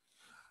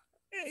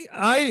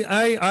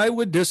 I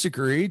would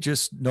disagree,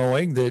 just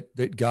knowing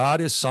that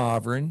God is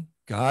sovereign.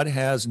 God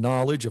has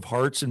knowledge of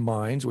hearts and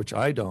minds, which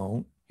I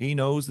don't. He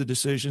knows the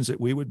decisions that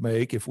we would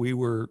make if we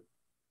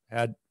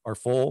had our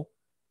full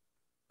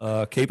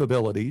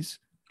capabilities.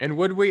 And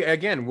would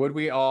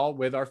we all,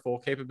 with our full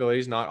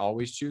capabilities, not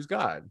always choose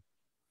God?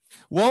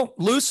 Well,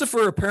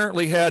 Lucifer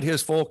apparently had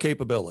his full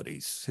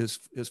capabilities,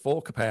 his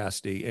full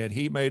capacity, and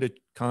he made a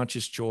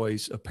conscious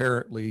choice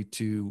apparently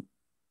to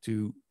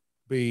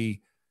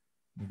be,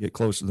 get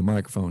close to the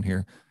microphone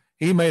here.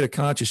 He made a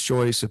conscious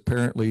choice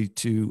apparently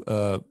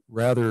to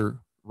rather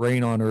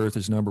reign on earth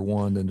as number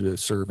one than to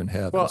serve in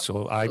heaven. Well,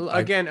 so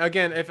again,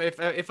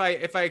 if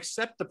I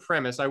accept the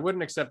premise, I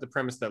wouldn't accept the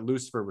premise that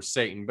Lucifer was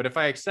Satan, but if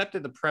I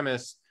accepted the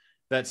premise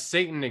that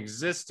Satan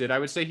existed, I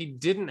would say he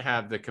didn't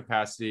have the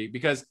capacity,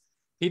 because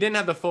he didn't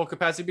have the full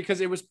capacity, because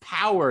it was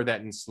power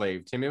that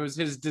enslaved him. It was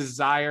his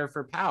desire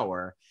for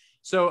power.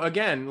 So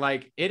again,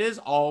 like, it is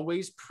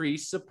always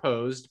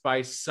presupposed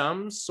by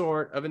some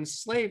sort of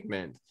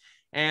enslavement.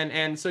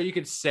 And so you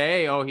could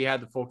say, oh, he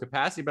had the full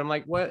capacity, but I'm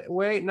like, what?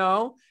 Wait,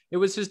 no, it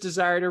was his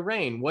desire to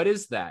reign. What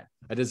is that?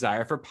 A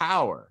desire for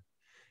power.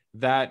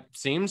 That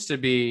seems to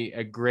be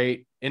a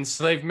great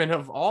enslavement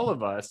of all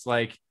of us.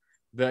 Like,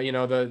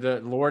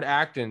 the Lord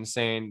Acton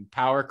saying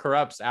power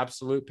corrupts,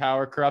 absolute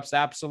power corrupts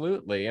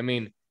absolutely. I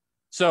mean,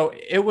 so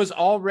it was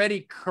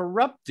already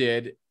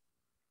corrupted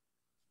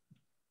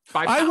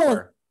by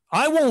power.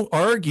 I won't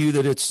argue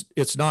that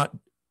it's not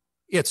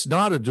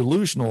a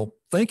delusional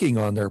thinking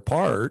on their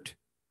part,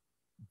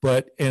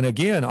 but, and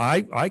again,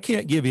 I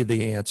can't give you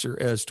the answer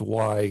as to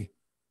why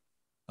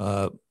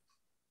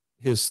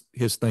his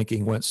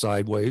thinking went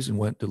sideways and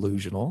went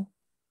delusional.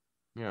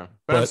 Yeah,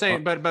 but I'm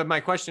saying, but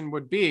my question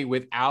would be,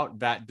 without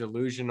that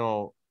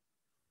delusional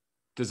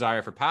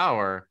desire for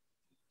power,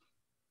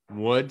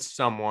 would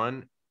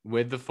someone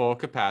with the full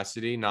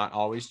capacity not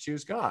always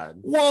choose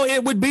God? Well,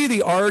 it would be,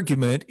 the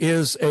argument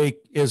is a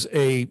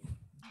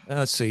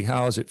let's see,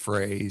 how is it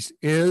phrased?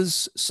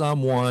 Is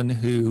someone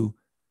who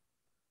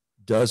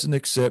doesn't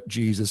accept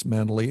Jesus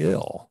mentally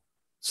ill?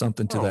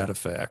 Something to that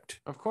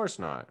effect. Of course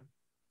not.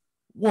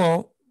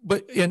 Well,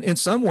 but in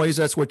some ways,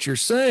 that's what you're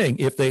saying.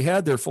 If they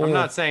had their full, I'm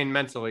not saying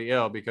mentally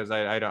ill, because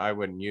I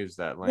wouldn't use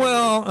that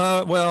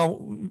language.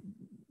 Well,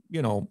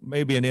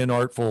 maybe an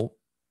inartful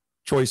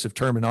choice of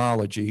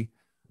terminology,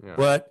 yeah.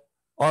 But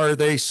are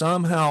they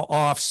somehow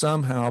off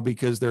somehow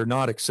because they're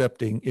not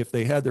accepting? If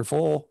they had their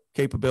full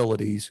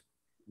capabilities,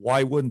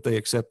 why wouldn't they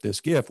accept this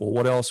gift? Well,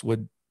 what else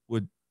would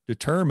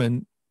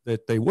determine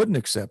that they wouldn't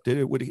accept it?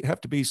 It would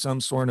have to be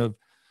some sort of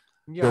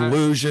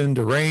delusion,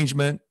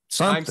 derangement,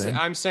 something.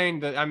 I'm saying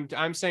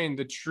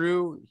the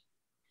true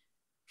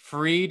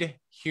freed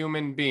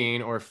human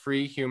being or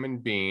free human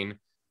being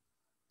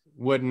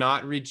would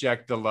not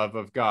reject the love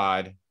of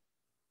God,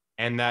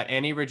 and that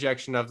any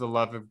rejection of the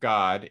love of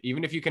God,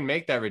 even if you can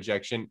make that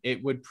rejection,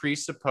 it would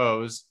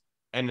presuppose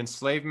an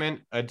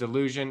enslavement, a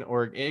delusion,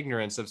 or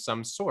ignorance of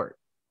some sort.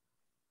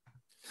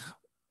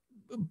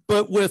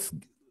 But with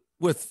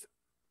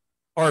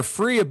our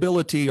free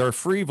ability, our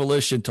free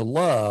volition to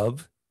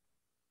love,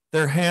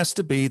 there has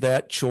to be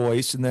that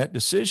choice and that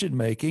decision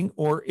making,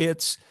 or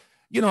it's,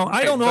 I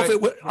don't know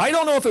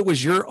if it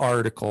was your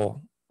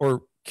article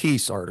or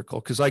Keith's article,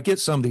 because I get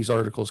some of these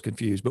articles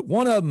confused, but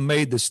one of them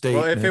made the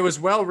statement. Well, if it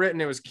was well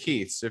written, it was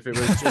Keith's. If it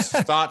was just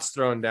thoughts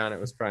thrown down, it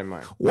was probably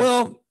mine.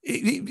 Well,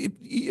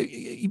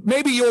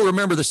 maybe you'll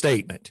remember the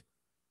statement.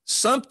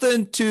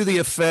 Something to the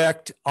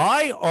effect,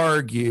 I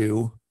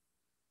argue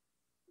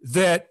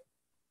that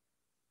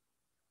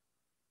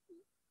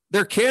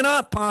there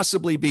cannot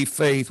possibly be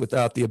faith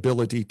without the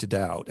ability to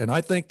doubt. And I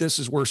think this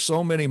is where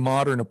so many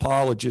modern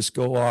apologists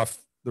go off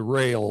the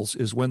rails,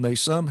 is when they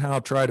somehow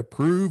try to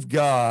prove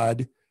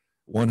God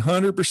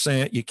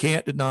 100%, you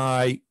can't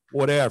deny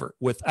whatever.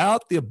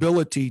 Without the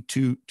ability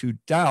to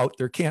doubt,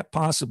 there can't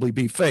possibly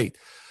be faith.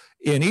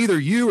 In either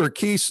you or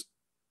Keith's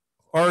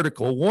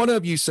article, one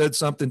of you said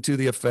something to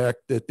the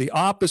effect that the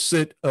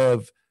opposite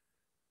of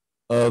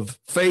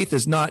faith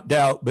is not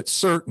doubt, but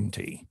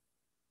certainty.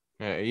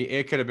 Yeah,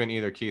 it could have been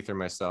either Keith or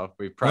myself.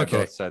 We probably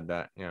both said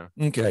that. Yeah.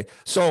 Okay.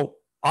 So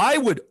I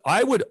would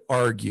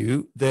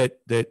argue that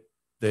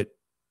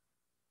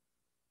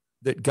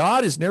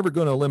God is never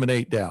going to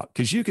eliminate doubt,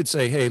 because you could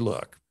say, hey,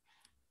 look,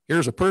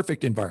 here's a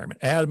perfect environment.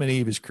 Adam and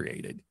Eve is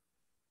created.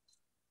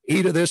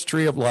 Eat of this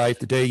tree of life.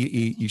 The day you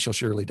eat, you shall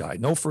surely die.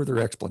 No further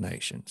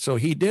explanation. So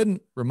he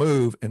didn't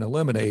remove and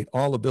eliminate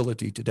all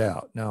ability to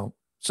doubt. Now,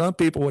 some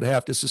people would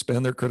have to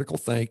suspend their critical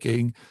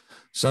thinking.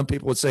 Some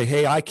people would say,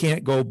 hey, I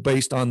can't go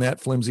based on that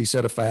flimsy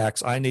set of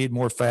facts. I need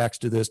more facts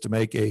to this to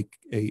make a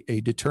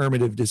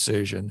determinative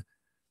decision.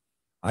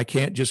 I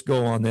can't just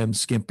go on them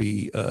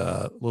skimpy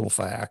little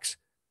facts.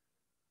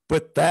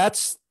 But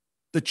that's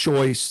the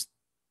choice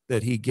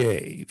that he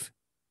gave.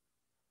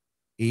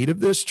 Eat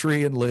of this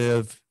tree and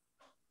live.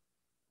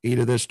 Eat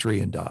of this tree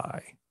and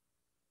die.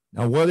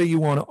 Now, whether you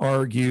want to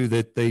argue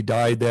that they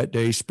died that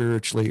day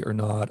spiritually or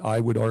not, I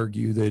would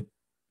argue that,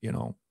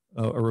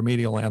 a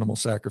remedial animal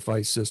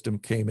sacrifice system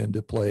came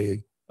into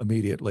play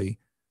immediately,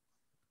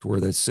 to where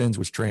the sins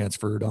was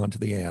transferred onto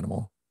the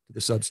animal,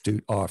 the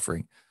substitute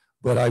offering.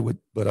 But I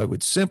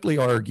would simply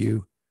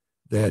argue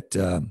that,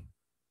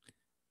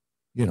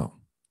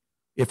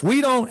 if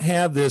we don't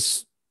have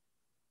this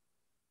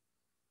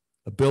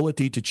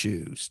ability to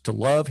choose, to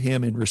love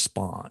him in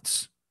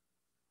response,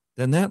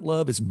 then that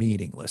love is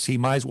meaningless. He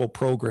might as well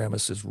program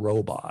us as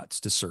robots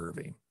to serve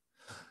him.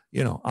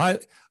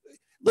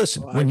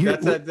 Listen, Well, when you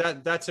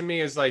that to me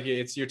is like,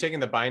 you're taking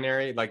the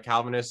binary, like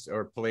Calvinist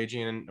or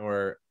Pelagian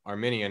or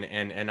Arminian,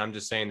 and I'm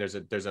just saying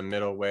there's a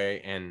middle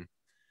way. And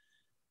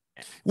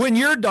when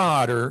your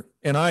daughter,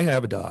 and I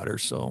have a daughter,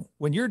 so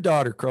when your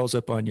daughter crawls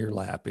up on your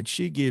lap and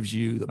she gives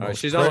you the most,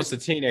 she's almost a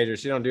teenager.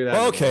 She don't do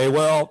that. Okay,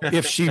 well,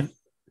 if she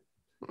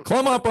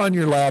climb up on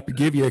your lap and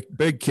give you a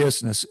big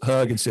kiss and a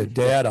hug and said,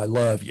 "Dad, I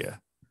love you,"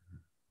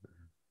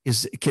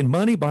 can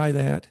money buy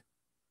that?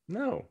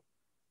 No.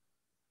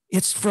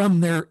 It's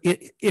from their,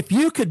 if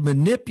you could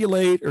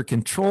manipulate or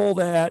control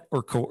that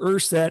or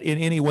coerce that in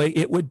any way,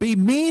 it would be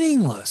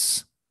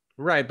meaningless.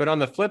 Right. But on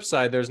the flip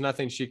side, there's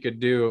nothing she could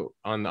do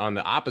on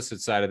the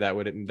opposite side of that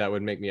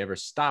would make me ever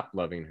stop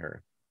loving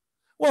her.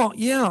 Well,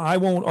 yeah, I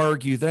won't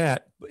argue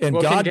that. And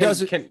well, God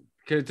doesn't.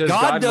 Does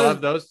God love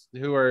those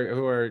who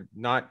are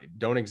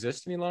don't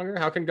exist any longer?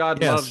 How can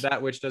God love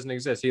that which doesn't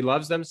exist? He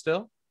loves them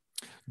still.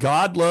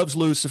 God loves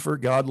Lucifer.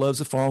 God loves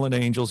the fallen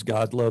angels.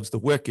 God loves the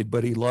wicked,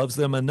 but he loves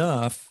them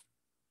enough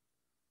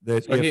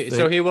that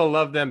so he will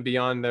love them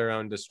beyond their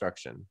own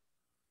destruction.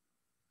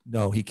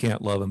 No, he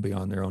can't love them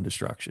beyond their own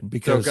destruction,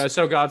 because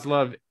so God's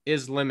love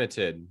is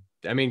limited.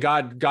 I mean,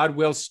 God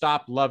will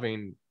stop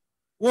loving.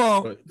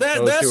 Well,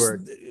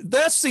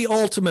 that's the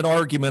ultimate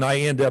argument I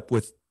end up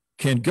with.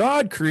 Can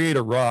God create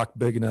a rock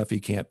big enough he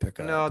can't pick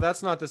up? No,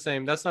 that's not the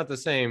same. That's not the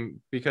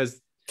same,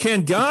 because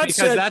that's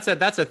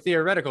a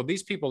theoretical.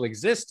 These people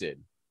existed.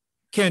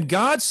 Can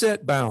God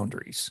set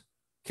boundaries?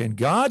 Can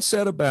God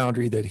set a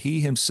boundary that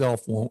he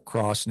himself won't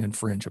cross and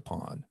infringe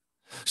upon?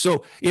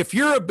 So if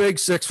you're a big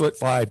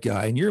 6'5"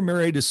 guy and you're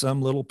married to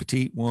some little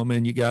petite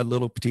woman, you got a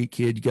little petite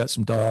kid, you got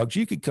some dogs,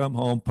 you could come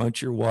home,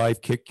 punch your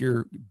wife, kick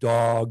your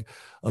dog,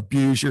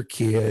 abuse your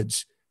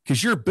kids,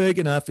 because you're big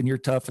enough and you're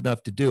tough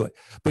enough to do it.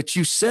 But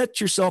you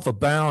set yourself a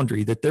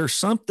boundary that there's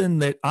something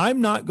that I'm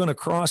not going to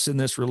cross in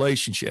this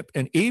relationship.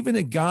 And even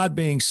in God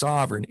being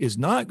sovereign is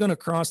not going to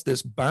cross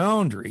this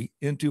boundary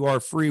into our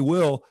free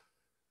will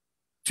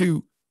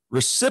to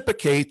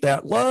reciprocate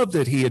that love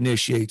that he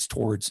initiates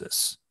towards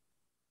us.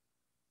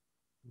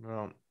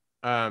 Well,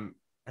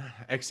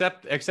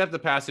 except the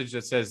passage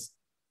that says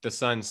the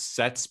Son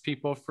sets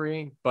people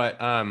free, but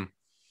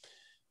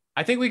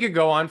I think we could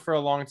go on for a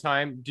long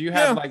time. Do you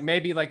have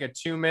maybe a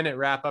 2-minute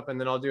wrap up, and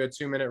then I'll do a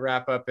 2-minute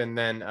wrap up, and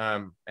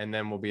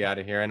then we'll be out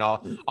of here. And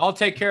I'll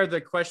take care of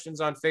the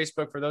questions on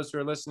Facebook for those who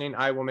are listening.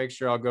 I will make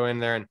sure I'll go in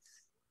there,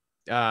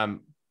 and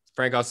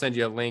Frank, I'll send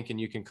you a link and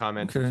you can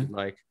comment if you'd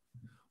like.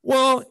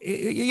 Well,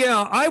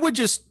 yeah, I would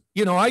just,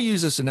 I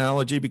use this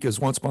analogy because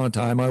once upon a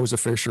time I was a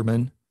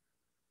fisherman.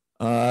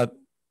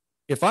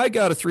 If I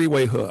got a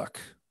 3-way hook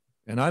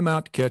and I'm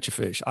out to catch a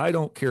fish, I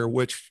don't care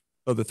which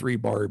of the 3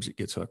 barbs it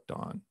gets hooked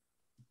on.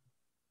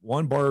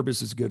 One barb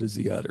is as good as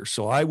the other.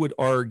 So I would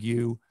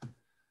argue,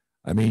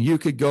 you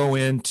could go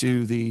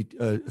into the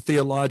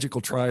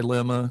theological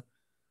trilemma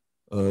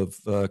of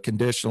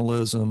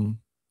conditionalism,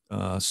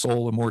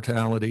 soul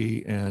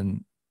immortality,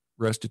 and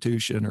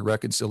restitution or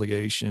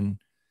reconciliation,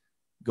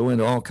 go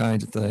into all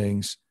kinds of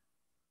things.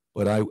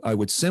 But I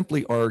would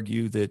simply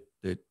argue that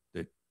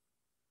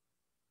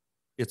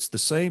it's the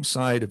same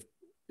side of,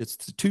 it's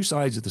the 2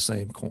 sides of the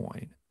same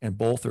coin, and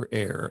both are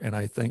error. And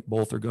I think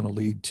both are going to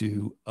lead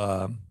to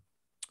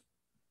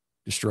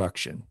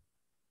destruction.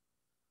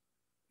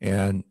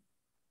 And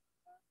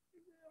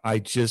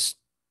that's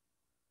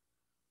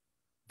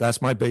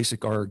my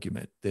basic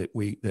argument,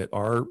 that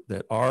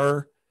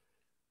our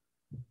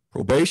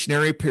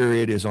probationary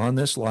period is on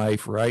this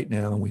life right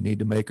now. And we need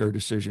to make our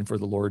decision for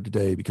the Lord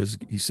today, because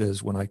he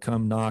says, when I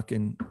come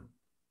knocking,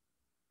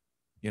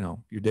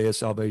 your day of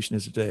salvation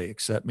is today.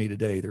 Accept me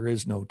today. There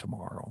is no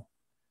tomorrow.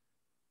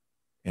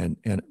 And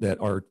that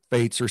our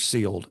fates are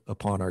sealed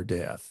upon our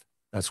death.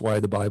 That's why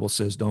the Bible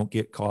says, don't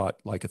get caught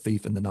like a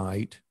thief in the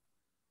night.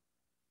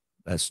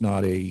 That's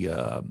not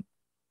a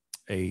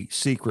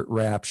secret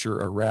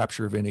rapture, a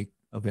rapture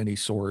of any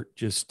sort.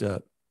 Just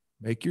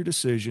make your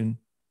decision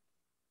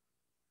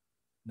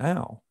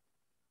now.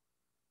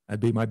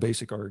 That'd be my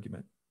basic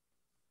argument.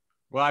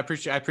 Well, I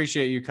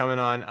appreciate you coming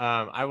on.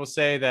 I will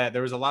say that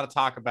there was a lot of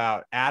talk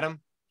about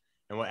Adam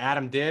and what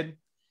Adam did.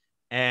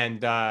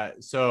 And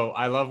so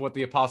I love what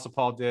the Apostle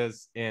Paul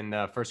does in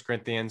 1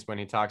 Corinthians when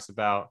he talks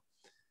about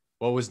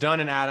what was done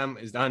in Adam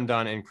is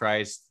undone in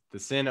Christ. The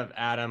sin of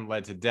Adam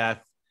led to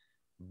death,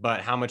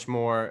 but how much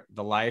more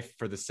the life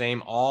for the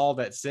same all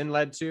that sin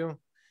led to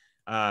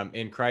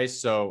in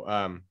Christ.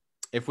 So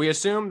if we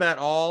assume that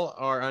all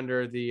are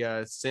under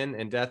the sin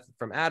and death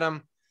from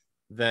Adam,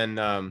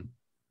 then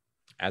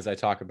as I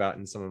talk about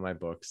in some of my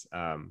books,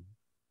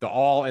 the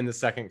all in the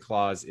second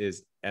clause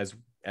is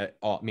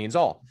all means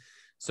all.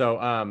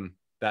 So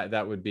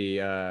that would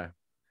be, I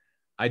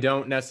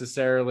don't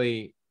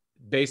necessarily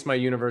base my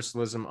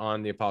universalism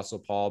on the Apostle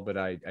Paul, but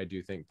I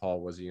do think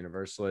Paul was a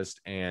universalist.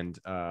 And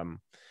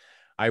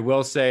I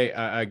will say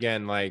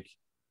again,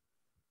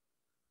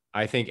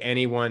 I think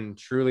anyone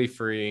truly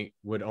free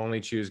would only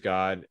choose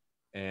God,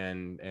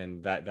 and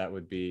that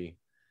would be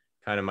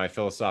kind of my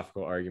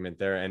philosophical argument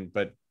there.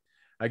 But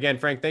again,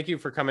 Frank, thank you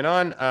for coming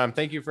on.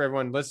 Thank you for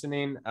everyone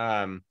listening.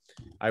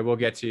 I will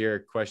get to your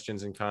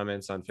questions and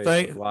comments on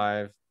Facebook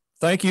Live.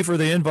 Thank you for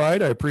the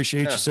invite. I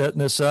appreciate you setting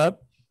this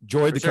up.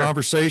 Enjoyed the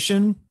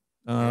conversation.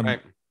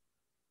 Right.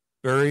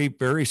 Very,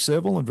 very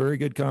civil and very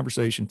good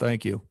conversation.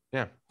 Thank you.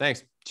 Yeah.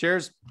 Thanks.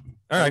 Cheers.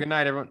 All right. Good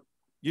night, everyone.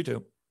 You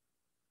too.